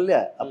வச்சேன்னு சொன்னேன்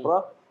இல்லையா?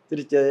 அப்புறம்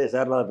திருச்சி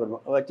சாரநாத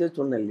பெருமாள் வச்சு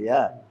சொன்னேன் இல்லையா?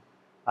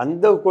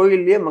 அந்த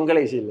கோயில்லையே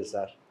மங்கள இசை இல்லை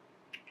சார்.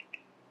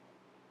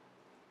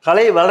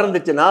 கலை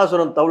வளர்ந்துச்சு.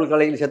 நாதசுரம் தவுள்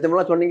கலைகள்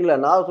சத்தியமெல்லாம் சொன்னீங்களா?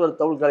 நாதசுரம்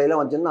தவுள்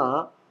கலையெல்லாம் வந்துச்சுன்னா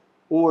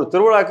ஒவ்வொரு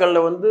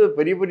திருவிழாக்களில் வந்து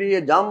பெரிய பெரிய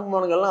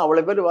ஜாம்பவான்கள்லாம்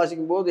அவ்வளோ பேர்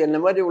வாசிக்கும்போது என்ன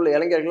மாதிரி உள்ள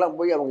இளைஞர்கள்லாம்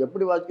போய் அவங்க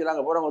எப்படி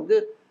வாசிக்கிறாங்க போகிறவங்க வந்து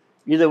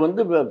இதை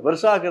வந்து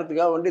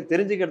பெருசாக்கிறதுக்காக வந்து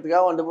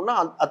தெரிஞ்சுக்கிறதுக்காக வந்து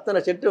போனால் அத்தனை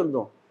செட்டு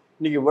வந்தோம்.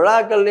 இன்னைக்கு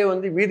விழாக்கள்லேயே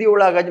வந்து வீதி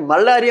விழா காட்சி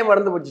மல்லாரியே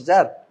மறந்து போச்சு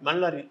சார்.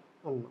 மல்லாரி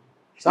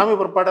சாமி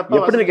புறப்பாடு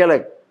எப்படின்னு கேள,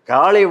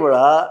 காலை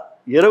விழா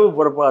இரவு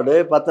புறப்பாடு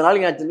 10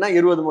 நாளைக்கு ஆச்சுன்னா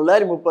 20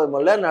 மல்லாரி 30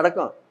 மல்லாரி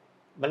நடக்கும்.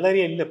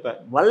 மல்லாரியே இல்லை. இப்போ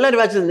மல்லாரி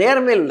வாய்ச்சது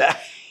நேரமே இல்லை.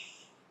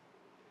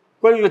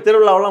 கோயிலுக்கு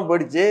திருவிழாவெல்லாம்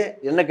போயிடுச்சு.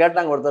 என்ன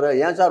கேட்டாங்க ஒருத்தர்,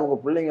 ஏன் சார்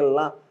உங்கள்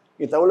பிள்ளைங்கள்லாம்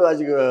நீ தவுள்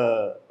வாசிக்க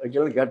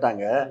வைக்கலன்னு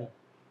கேட்டாங்க.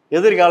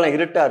 எதிர்காலம்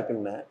இருட்டாக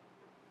இருக்குன்னு.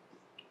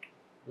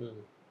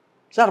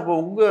 சார் இப்போ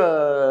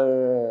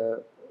உங்கள்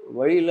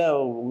வழியில்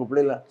உங்கள்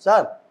பிள்ளைல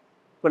சார்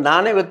இப்போ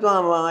நானே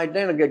வித்வான்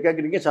ஆகிட்டேன், எனக்கு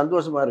கேட்குறீங்க,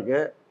 சந்தோஷமாக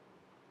இருக்குது.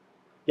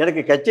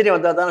 எனக்கு கச்சேரி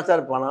வந்தால் தானே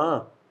சார் பணம்.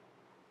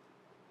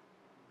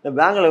 இந்த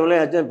பேங்கில் எவ்வளோ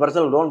ஆச்சு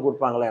பர்சனல் லோன்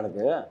கொடுப்பாங்களா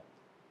எனக்கு?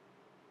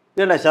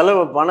 இல்லை நான்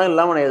செலவு பணம்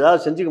இல்லாமல் நான்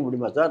ஏதாவது செஞ்சுக்க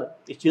முடியுமா சார்?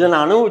 இதை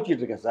நான்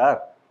அனுபவிச்சுட்டு இருக்கேன் சார்.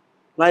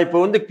 நான் இப்போ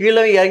வந்து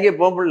கீழே இறங்கி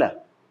போக முடியல,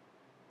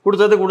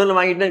 கொடுத்தது கூடன்னு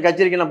வாங்கிட்டேன்,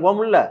 கச்சேரிக்கு நான் போக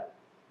முடியல.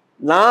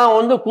 நான்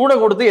வந்து கூட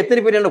கொடுத்து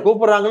எத்தனை பேர் என்னை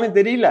கூப்பிட்றாங்கன்னு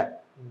தெரியல.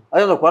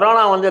 அது இந்த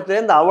கொரோனா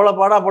வந்ததுலேருந்து அவ்வளோ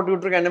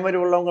பாடாப்பட்டுக்கிட்டு இருக்கேன். இந்த மாதிரி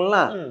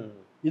உள்ளவங்கள்லாம்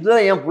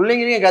இதுதான் என்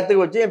பிள்ளைங்களையும்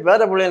கற்றுக்க வச்சு, என்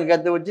பேர பிள்ளைங்க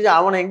கற்றுக்க வச்சு,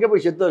 அவனை எங்கே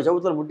போய்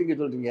செவுத்தில் முட்டிக்க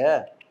சொல்கிறீங்க?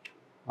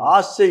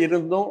 ஆசை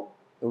இருந்தும்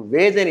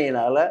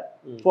வேதனையினால்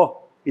போ,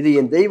 இது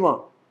என் தெய்வம்,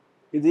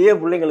 இது ஏன்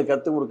பிள்ளைங்களுக்கு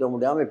கற்றுக் கொடுக்க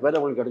முடியாமல், பேர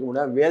பிள்ளைங்க கற்றுக்க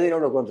முடியாமல்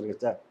வேதனையோடு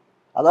உட்காந்துருக்கேன் சார்.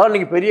 அதாவது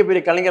இன்றைக்கி பெரிய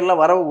பெரிய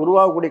கலைஞர்லாம்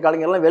உருவாகக்கூடிய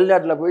கலைஞர்லாம்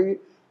வெளிநாட்டில் போய்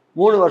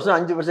 3 வருஷம்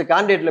 5 வருஷம்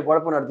கான்ட்ராக்டில்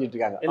குழப்பம் நடத்திட்டு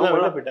இருக்காங்க.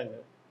 எல்லாம் போயிட்டாங்க.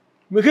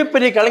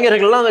 மிகப்பெரிய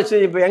கலைஞர்கள்லாம்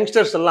இப்போ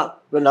யங்ஸ்டர்ஸ் எல்லாம்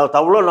இப்போ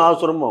தவ்வளோ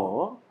நாசுரமும்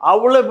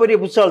அவ்வளோ பெரிய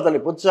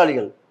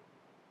புத்திசாலிகள்.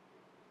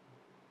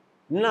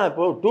 என்ன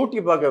இப்போ டூட்டி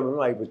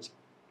பார்க்கறது ஆகிப்போச்சு.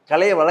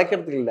 கலையை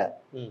வளர்க்கறதுக்கு இல்லை,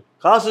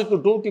 காசுக்கு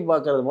டூட்டி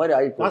பார்க்கறது மாதிரி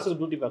ஆகிப்போச்சு. காசுக்கு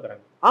டூட்டி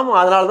பார்க்குறாங்க. ஆமாம்,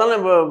 அதனால தானே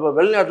இப்போ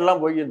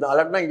வெளிநாட்டுலாம் போயிருந்தோம்.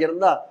 அல்லாட்டினா இங்கே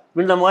இருந்தால்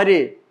இந்த மாதிரி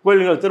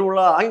கோயில்கள்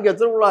திருவிழா, அங்கே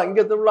திருவிழா,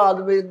 இங்கே திருவிழா,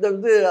 அது இந்த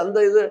இது அந்த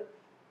இது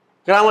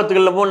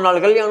கிராமத்துகளில் 3-4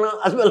 கல்யாணம்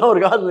அது மாதிரிலாம்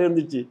ஒரு காலத்தில்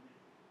இருந்துச்சு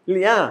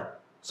இல்லையா?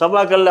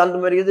 சபாக்கள் அந்த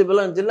மாதிரி இது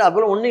இப்பெல்லாம் இருந்துச்சு இல்லை.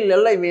 அப்புறம் ஒன்றும்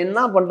இல்லை. இவன் என்ன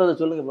பண்ணுறது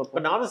சொல்லுங்கள்.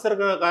 இப்போ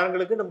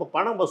நாதஸ்வரக்காரங்களுக்கு நம்ம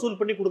பணம் வசூல்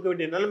பண்ணி கொடுக்க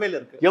வேண்டிய நிலைமையில்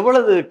இருக்குது.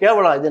 எவ்வளவு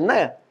கேவலம் இது! என்ன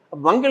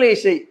மங்கள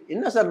இசை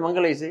என்ன சார்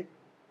மங்கள இசை?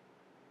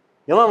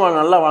 எவன்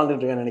நல்லா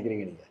வாழ்ந்துட்டு இருக்கேன்னு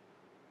நினைக்கிறீங்க நீங்கள்?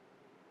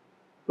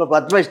 இப்போ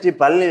பத்மஸ்ரீ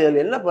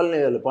பழனிவேல் என்ன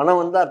பழனிவேல்? பணம்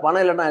வந்தால்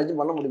பணம் இல்லைன்னா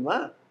எதுவும் பண்ண முடியுமா?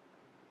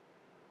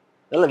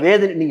 இதெல்லாம்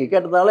வேதனை. நீங்கள்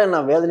கேட்டதால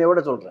நான்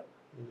வேதனையோடு சொல்கிறேன்.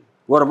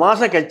 ஒரு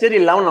மாதம் கச்சேரி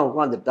இல்லாமல் நான்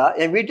உட்காந்துட்டா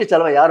என் வீட்டு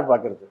செலவை யார்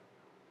பார்க்குறது?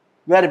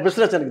 வேறு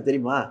பிஸ்னஸ் எனக்கு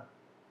தெரியுமா?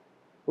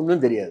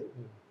 ஒன்றும் தெரியாது.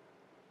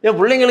 என்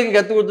பிள்ளைங்களுக்கு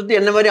கற்றுக் கொடுத்துட்டு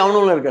என்ன மாதிரி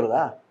அவனுங்களும்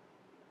இருக்கிறதா?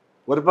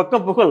 ஒரு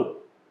பக்கம் புகழ்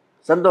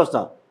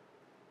சந்தோஷம்,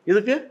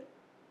 இதுக்கு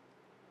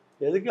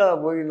எதுக்காக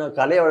போய் நான்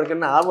கலையை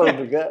வளர்க்கணும்னு ஆர்வம்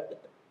இருக்கு.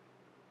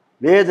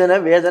 வேதனை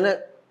வேதனை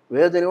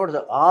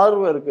வேதனையோடு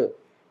ஆர்வம் இருக்குது.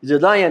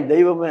 இதுதான் என்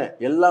தெய்வமே,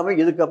 எல்லாமே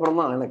இதுக்கப்புறம்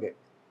தான் எனக்கு.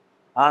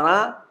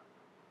 ஆனால்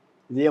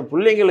இது என்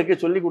பிள்ளைங்களுக்கு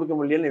சொல்லிக் கொடுக்க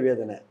முடியலன்னு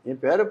வேதனை.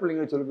 என் பேர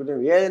பிள்ளைங்களுக்கு சொல்லிக்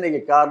கொடுத்த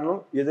வேதனைக்கு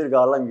காரணம்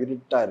எதிர்காலம்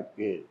இருட்டாக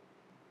இருக்குது.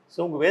 ஸோ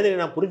உங்கள் வேதனை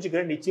நான்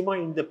புரிஞ்சுக்கிறேன்.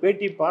 நிச்சயமாக இந்த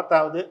பேட்டி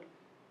பார்த்தாவது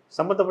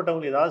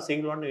சம்மந்தப்பட்டவங்க ஏதாவது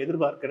செய்யணும்னு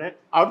எதிர்பார்க்கிறேன்.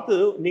 அடுத்து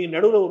நீங்கள்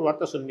நடுவில் ஒரு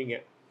வார்த்தை சொன்னீங்க,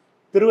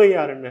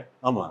 திருவையாறுன்னு.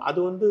 ஆமாம், அது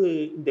வந்து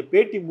இந்த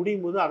பேட்டி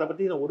முடியும் போது அதை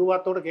பற்றி நான் ஒரு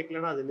வார்த்தையோடு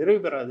கேட்கலன்னா அது நிறைவு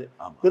பெறாது.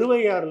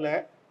 திருவையாறில்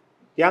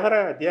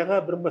தியாக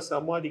பிரம்ம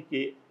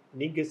சமாதிக்கு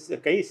நீங்கள்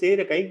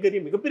செய்கிற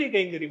கைங்கரியம் மிகப்பெரிய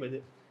கைங்கரியம். அது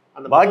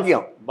அந்த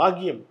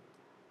பாக்கியம்.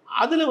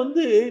 அதில்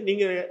வந்து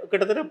நீங்கள்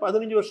கிட்டத்தட்ட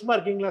 15 வருஷமாக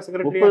இருக்கீங்களா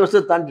செக்ரட்டரி? 30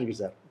 வருஷம் தாண்டி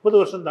இருக்கு சார்.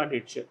 30 வருஷம்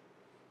தாண்டிடுச்சு.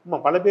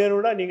 ஆமாம், பல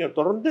பேரோட நீங்கள்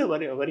தொடர்ந்து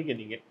வரீங்க.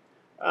 நீங்கள்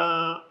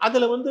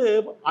அதில் வந்து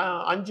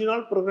 5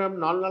 நாள் ப்ரோக்ராம்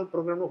 4 நாள்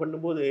ப்ரோக்ராம்னு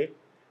பண்ணும்போது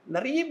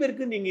நிறைய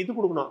பேருக்கு நீங்கள் இது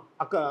கொடுக்கணும்,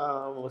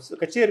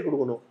 கச்சேரி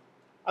கொடுக்கணும்.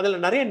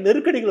 அதில் நிறைய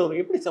நெருக்கடிகள்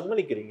வரும். எப்படி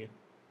சமாளிக்கிறீங்க?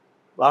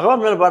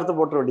 பகவான் மேலே பார்த்து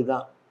போட்ட வேண்டி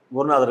தான்,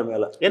 குருநாதர்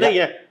மேலே. ஏன்னா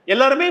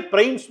எல்லாருமே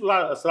பிரைம்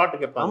ஸ்லாட்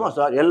கேட்பாங்க. ஆமாம்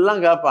சார்,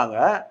 எல்லாம் கேட்பாங்க.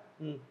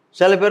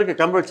 சில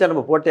பேருக்கு கம்பல்சரி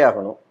நம்ம போட்டே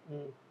ஆகணும்.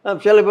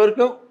 சில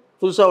பேருக்கும்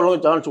புதுசாக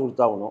உள்ளவங்க சான்ஸ்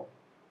கொடுத்தாகணும்.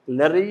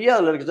 நிறைய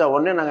அதில் இருக்குது சார்.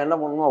 உடனே நாங்கள் என்ன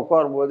பண்ணுவோம்,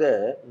 உட்காரும்போது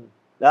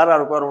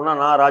யார் உட்காருவோம்னா,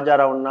 நான்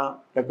ராஜாராவண்ணா,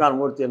 டெக்கான்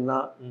மூர்த்தி அண்ணா,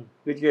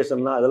 விகேஷ்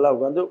அண்ணா, இதெல்லாம்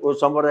உட்காந்து ஒரு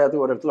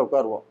சம்பிரதாயத்துக்கு ஒரு இடத்துல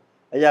உட்காருவோம்.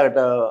 ஐயா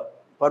கிட்ட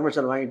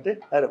பர்மிஷன் வாங்கிட்டு,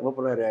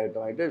 மூப்பனார் ஐயா கிட்ட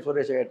வாங்கிட்டு,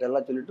 சுரேஷ் ஐயா கிட்ட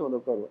எல்லாம் சொல்லிட்டு வந்து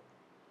உட்காருவோம்.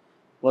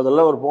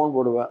 முதல்ல ஒரு ஃபோன்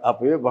போடுவேன்.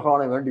 அப்போயே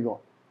பகவானை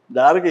வேண்டிக்குவோம்,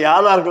 யாருக்கு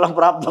யாருக்கெல்லாம்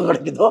பிராப்தம்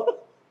கிடைக்குதோ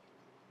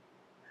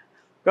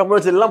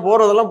கம்பல்சரிலாம்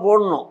போகிறதெல்லாம்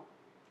போடணும்.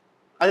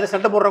 அதில்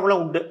சண்டை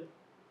போடுறவங்களாம் உண்டு.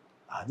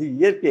 அது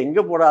இயற்கை.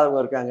 எங்கே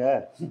போடாதவங்க இருக்காங்க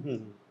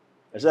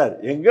சார்?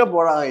 எங்கே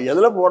போடாங்க,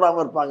 எதில்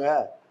போடாமல் இருப்பாங்க?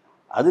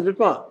 அது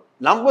இருக்கும்.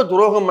 நம்ம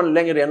துரோகம்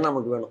பண்ணலைங்கிற எண்ணம்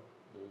நமக்கு வேணும்.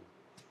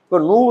 இப்போ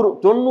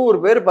 90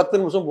 பேர் 10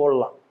 நிமிஷம்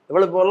போடலாம்.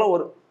 எவ்வளோ போடலாம்?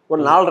 ஒரு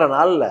 4.5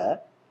 நாளில்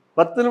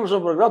 10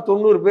 நிமிஷம் போடலாம்.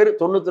 90 பேர்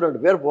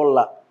 92 பேர்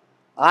போடலாம்.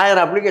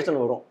 1000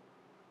 அப்ளிகேஷன் வரும்.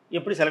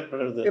 எப்படி செலக்ட்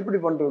பண்ணுறது? எப்படி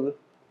பண்ணுறது?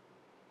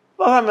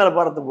 பகவான் மேலே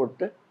பாரத்தை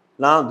போட்டு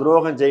நான்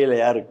துரோகம் செய்யலை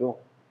யாருக்கும்.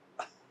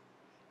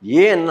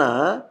 ஏன்னா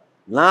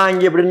நான்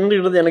இங்கே இப்படி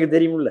நின்றுக்கிட்டது எனக்கு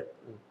தெரியுமில்ல.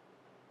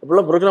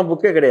 அப்படிலாம் ப்ரோக்ராம்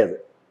புக்கே கிடையாது,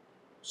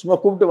 சும்மா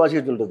கூப்பிட்டு வாசிக்க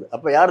சொல்கிறது.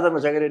 அப்போ யார்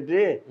நம்ம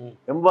செக்ரட்டரி?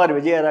 எம்பார்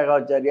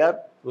விஜயராகாச்சாரியார்,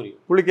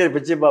 புளிக்கரை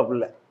பிச்சைப்பா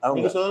பிள்ளை.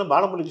 அவங்க சொல்லலாம்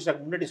பாலமுரளி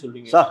கிருஷ்ணாக்கு முன்னாடி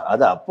சொல்றீங்க சார்.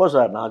 அது அப்போ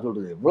சார் நான்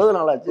சொல்கிறது எவ்வளவு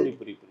நாளாச்சு.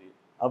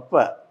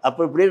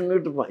 அப்போ இப்படியே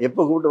நின்றுட்டு இருப்பேன்,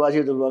 எப்போ கூப்பிட்டு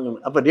வாசிக்க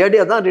சொல்லுவாங்கன்னு. அப்போ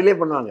ரேடியோ தான் ரிலே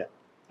பண்ணுவாங்க.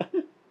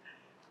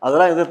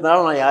 அதெல்லாம்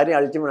எதிர்த்தனால நான் யாரையும்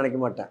அழிச்சுமே நினைக்க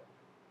மாட்டேன்.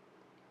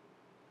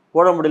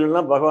 போட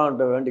முடியலன்னா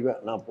பகவான்கிட்ட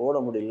வேண்டிக்குவேன். நான் போட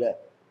முடியல,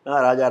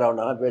 நான்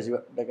ராஜாராவனாலாம்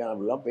பேசுவேன்,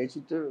 டெக்கானெல்லாம்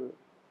பேசிட்டு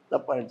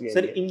தப்பா நினச்சி.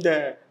 சரி, இந்த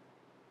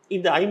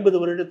 50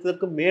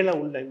 வருடத்துக்கு மேலே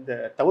உள்ள இந்த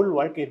தவில்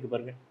வாழ்க்கை இருக்கு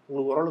பாருங்க,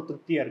 உங்களுக்கு ஓரளவு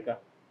திருப்தியாக இருக்கா?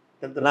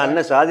 நான்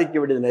என்ன சாதிக்க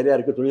வேண்டியது நிறையா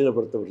இருக்குது தொழிலை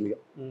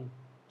பொறுத்தவரையிலையும்.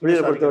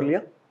 தொழிலை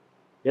பொறுத்தவரையிலையும்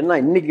ஏன்னா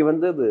இன்னைக்கு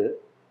வந்து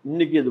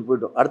இன்னைக்கு இது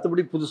போய்ட்டோம்.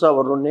 அடுத்தபடி புதுசாக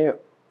வரணுன்னே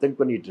திங்க்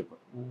பண்ணிகிட்டு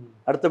இருப்பேன்.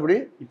 அடுத்தபடி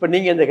இப்போ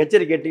நீங்கள் இந்த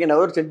கச்சேரி கேட்டீங்க,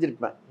 நான் ஒரு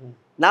செஞ்சுருப்பேன்.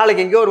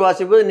 நாளைக்கு எங்கேயோ ஒரு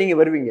வாசிப்போது நீங்கள்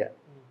வருவீங்க,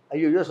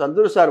 ஐயோ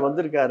சந்தூர் சார்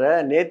வந்திருக்காரு,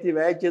 நேற்று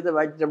வாய்ச்சதை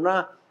வாய்ச்சிட்டோம்னா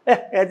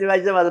நேற்று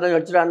வாய்ச்சதை அதில்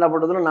வச்சுட்டு என்ன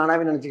பண்ணுறதுன்னு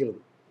நானாகவே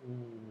நினச்சிக்கிறது.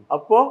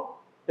 அப்போது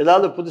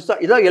ஏதாவது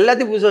புதுசாக இதாக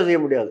எல்லாத்தையும் புதுசாக செய்ய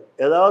முடியாது,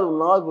 ஏதாவது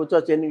ஒன்றாவது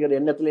புதுசாக செய்யணுங்கிற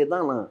எண்ணத்துலேயே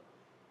தான் நான்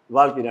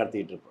வாழ்க்கை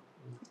நடத்திக்கிட்டு இருப்பேன்.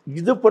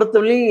 இது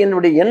பொறுத்தவரையும்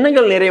என்னுடைய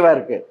எண்ணங்கள் நிறைவாக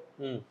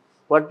இருக்குது.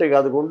 பட்டு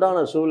அதுக்கு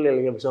உண்டான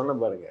சூழ்நிலைகள் சொன்ன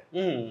பாருங்க,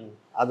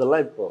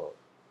 அதெல்லாம் இப்போ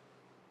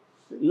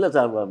இல்லை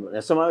சார்.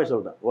 நெசமாகவே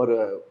சொல்கிறேன், ஒரு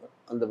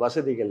அந்த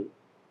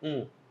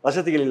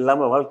வசதிகள்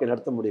இல்லாமல் வாழ்க்கை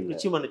நடத்த முடியல.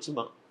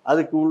 நிச்சயமா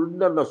அதுக்கு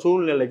உண்டான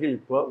சூழ்நிலைகள்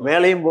இப்போ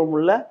மேலேயும் போக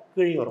முடியல,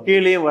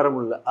 கீழேயும் வர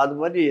முடியல. அது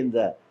மாதிரி இந்த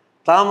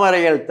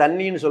தாமரைகள்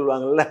தண்ணின்னு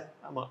சொல்லுவாங்கல்ல,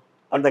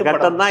 அந்த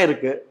கட்டம் தான்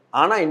இருக்குது.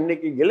 ஆனால்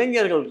இன்னைக்கு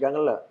இளைஞர்கள்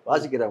இருக்காங்கல்ல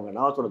வாசிக்கிறவங்க,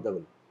 நான் சொல்ல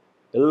தவிர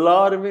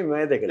எல்லாருமே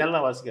மேதைகள், நல்லா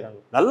வாசிக்கிறாங்க.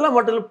 நல்ல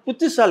மட்டும் இல்லை,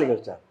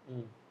 புத்திசாலிகள் சார்.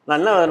 நான்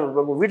என்ன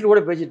வீட்டில்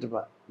கூட பேசிகிட்டு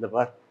இருப்பேன், இந்த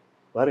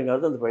பாருங்க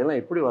அந்த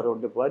பையன்லாம் எப்படி வர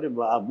விட்டு பாரு,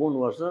 3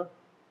 வருஷம்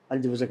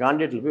 5 வருஷம்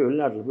கான்ட்ராக்டில் போய்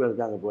வெளிநாட்டில் போய்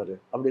இருக்காங்க பாரு.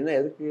 அப்படின்னா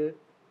எதுக்கு?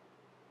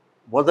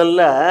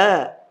 முதல்ல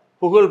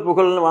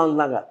புகழ்னு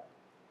வாழ்ந்தாங்க.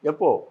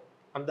 எப்போ?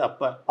 அந்த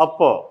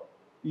அப்போ.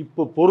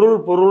 இப்போ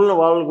பொருள்னு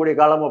வாழக்கூடிய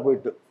காலமாக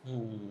போயிட்டு.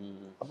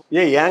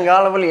 என்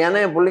காலத்தில் ஏன்னா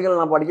என் பிள்ளைங்களை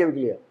நான் படிக்க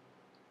வைக்கலையா?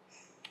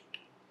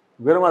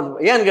 வெறும்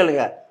ஏன்னு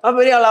கேளுங்க,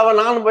 பெரிய ஆள் அவன்,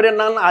 நானும் பெரிய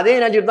நான் அதே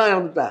நினச்சிட்டு தான்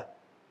இறந்துட்டேன்.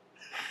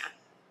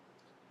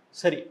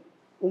 சரி,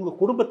 உங்கள்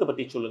குடும்பத்தை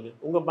பற்றி சொல்லுங்கள்.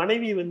 உங்கள்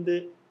மனைவி வந்து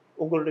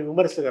உங்களுடைய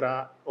விமர்சகரா?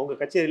 உங்கள்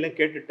கச்சேரியெல்லாம்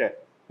கேட்டுட்டு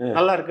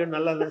நல்லா இருக்கு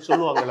நல்லா இல்லைன்னு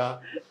சொல்லுவாங்களா?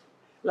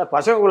 இல்லை,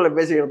 பசங்களுக்குள்ள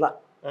பேசிக்கிறது தான்.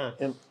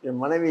 என்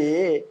மனைவி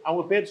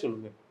அவங்க பேர்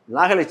சொல்லுங்க.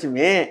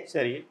 நாகலட்சுமி.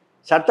 சரி.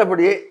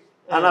 சட்டப்படி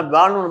ஆனால்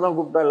பானுன்னு தான்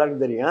கூப்பிட்டா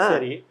எல்லாருக்கும் தெரியும்.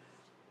 சரி.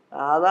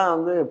 அதான்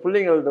வந்து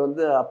பிள்ளைங்கள்ட்ட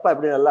வந்து அப்பா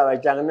எப்படி நல்லா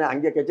வச்சாங்கன்னு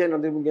அங்கே கச்சேரி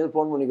வந்து இங்கேருந்து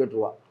ஃபோன் பண்ணி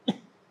கேட்டுருவா.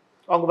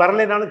 அவங்க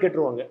வரலைனாலும்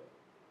கேட்டுருவாங்க.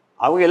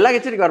 அவங்க எல்லா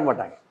கச்சேரிக்கும் வர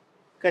மாட்டாங்க.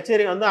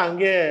 கச்சேரி வந்து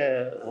அங்கே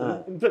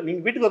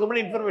நீங்கள் வீட்டுக்கு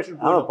வரக்கும்போது இன்ஃபர்மேஷன்.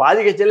 ஆமாம்,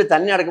 பாதி கச்சேரியில்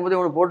தண்ணி அடக்கும்போது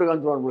உனக்கு போட்டு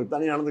காமிச்சிருவாங்க, உங்களுக்கு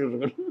தண்ணி நடந்துக்கிட்டு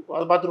இருக்கணும்,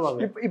 அதை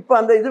பார்த்துருவாங்க. இப்போ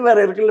அந்த இது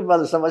வேறு இருக்குல்ல, இப்போ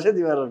அது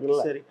வசதி வேறு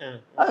இருக்குல்ல. சரி.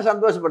 அது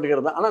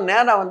சந்தோஷப்பட்டுக்கிறது தான். ஆனால்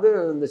நேராக வந்து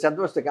இந்த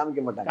சந்தோஷத்தை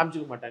காமிக்க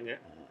மாட்டாங்க.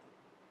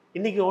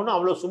 இன்னைக்கு ஒன்றும்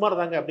அவ்வளோ சுமார்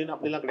தாங்க அப்படின்னு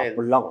அப்படிலாம் கிடையாது.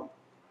 அப்படிலாம்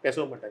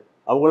பேசவும் மாட்டாங்க.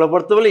 அவங்கள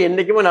பொறுத்தவரை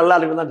என்றைக்குமே நல்லா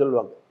இருக்குன்னு தான்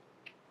சொல்லுவாங்க.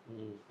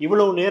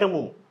 இவ்வளவு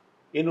நேரமும்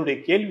என்னுடைய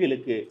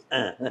கேள்விகளுக்கு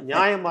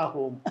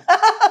நியாயமாகவும்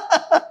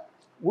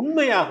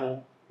உண்மையாகவும்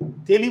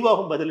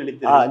தெளிவாகவும் பதில்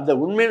அளித்து இந்த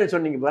உண்மைன்னு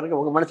சொன்னீங்க பாருங்க,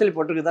 உங்க மனசுல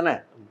போட்டிருக்கு தானே.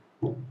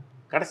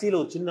 கடைசியில்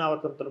ஒரு சின்ன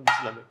ஆவர்த்தனத்தோட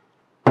முடிச்சலாமே.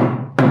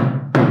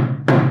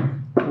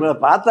 உங்களை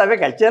பார்த்தாவே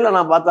கச்சேரியில்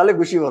நான் பார்த்தாலே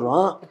குஷி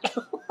வரும்.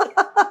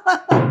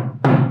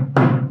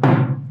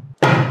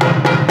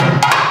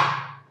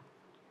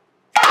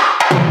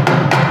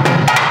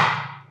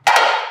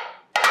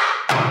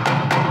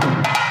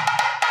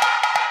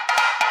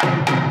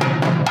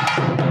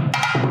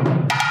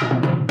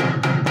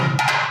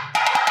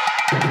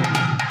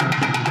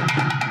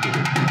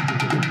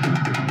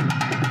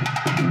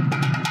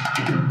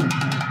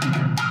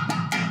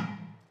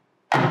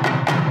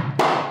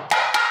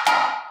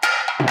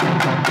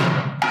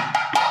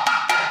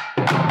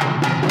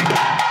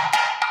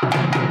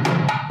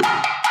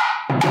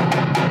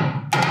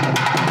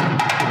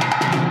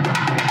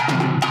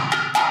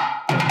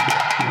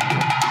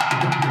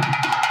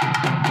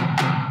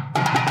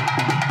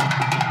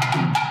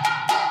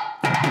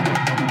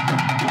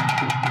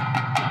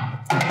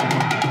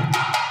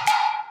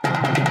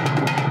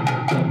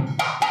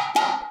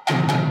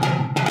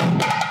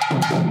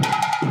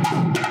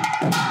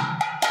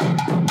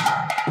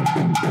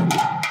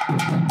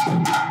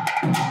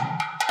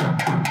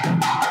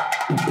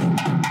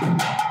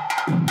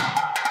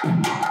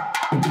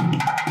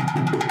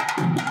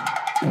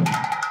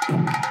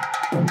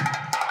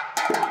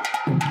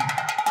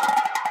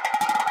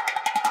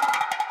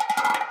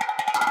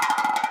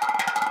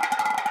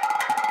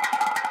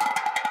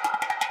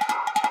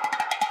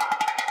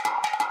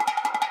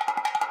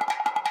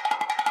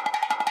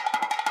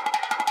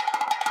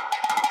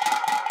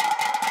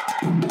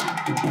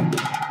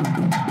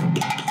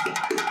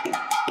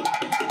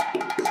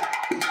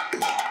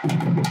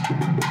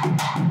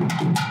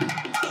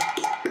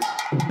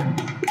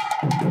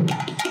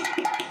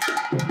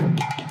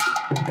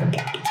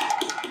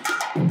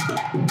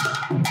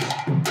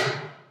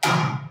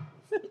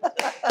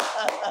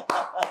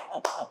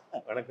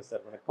 வணக்கம்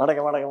சார்.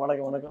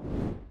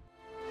 வணக்கம்.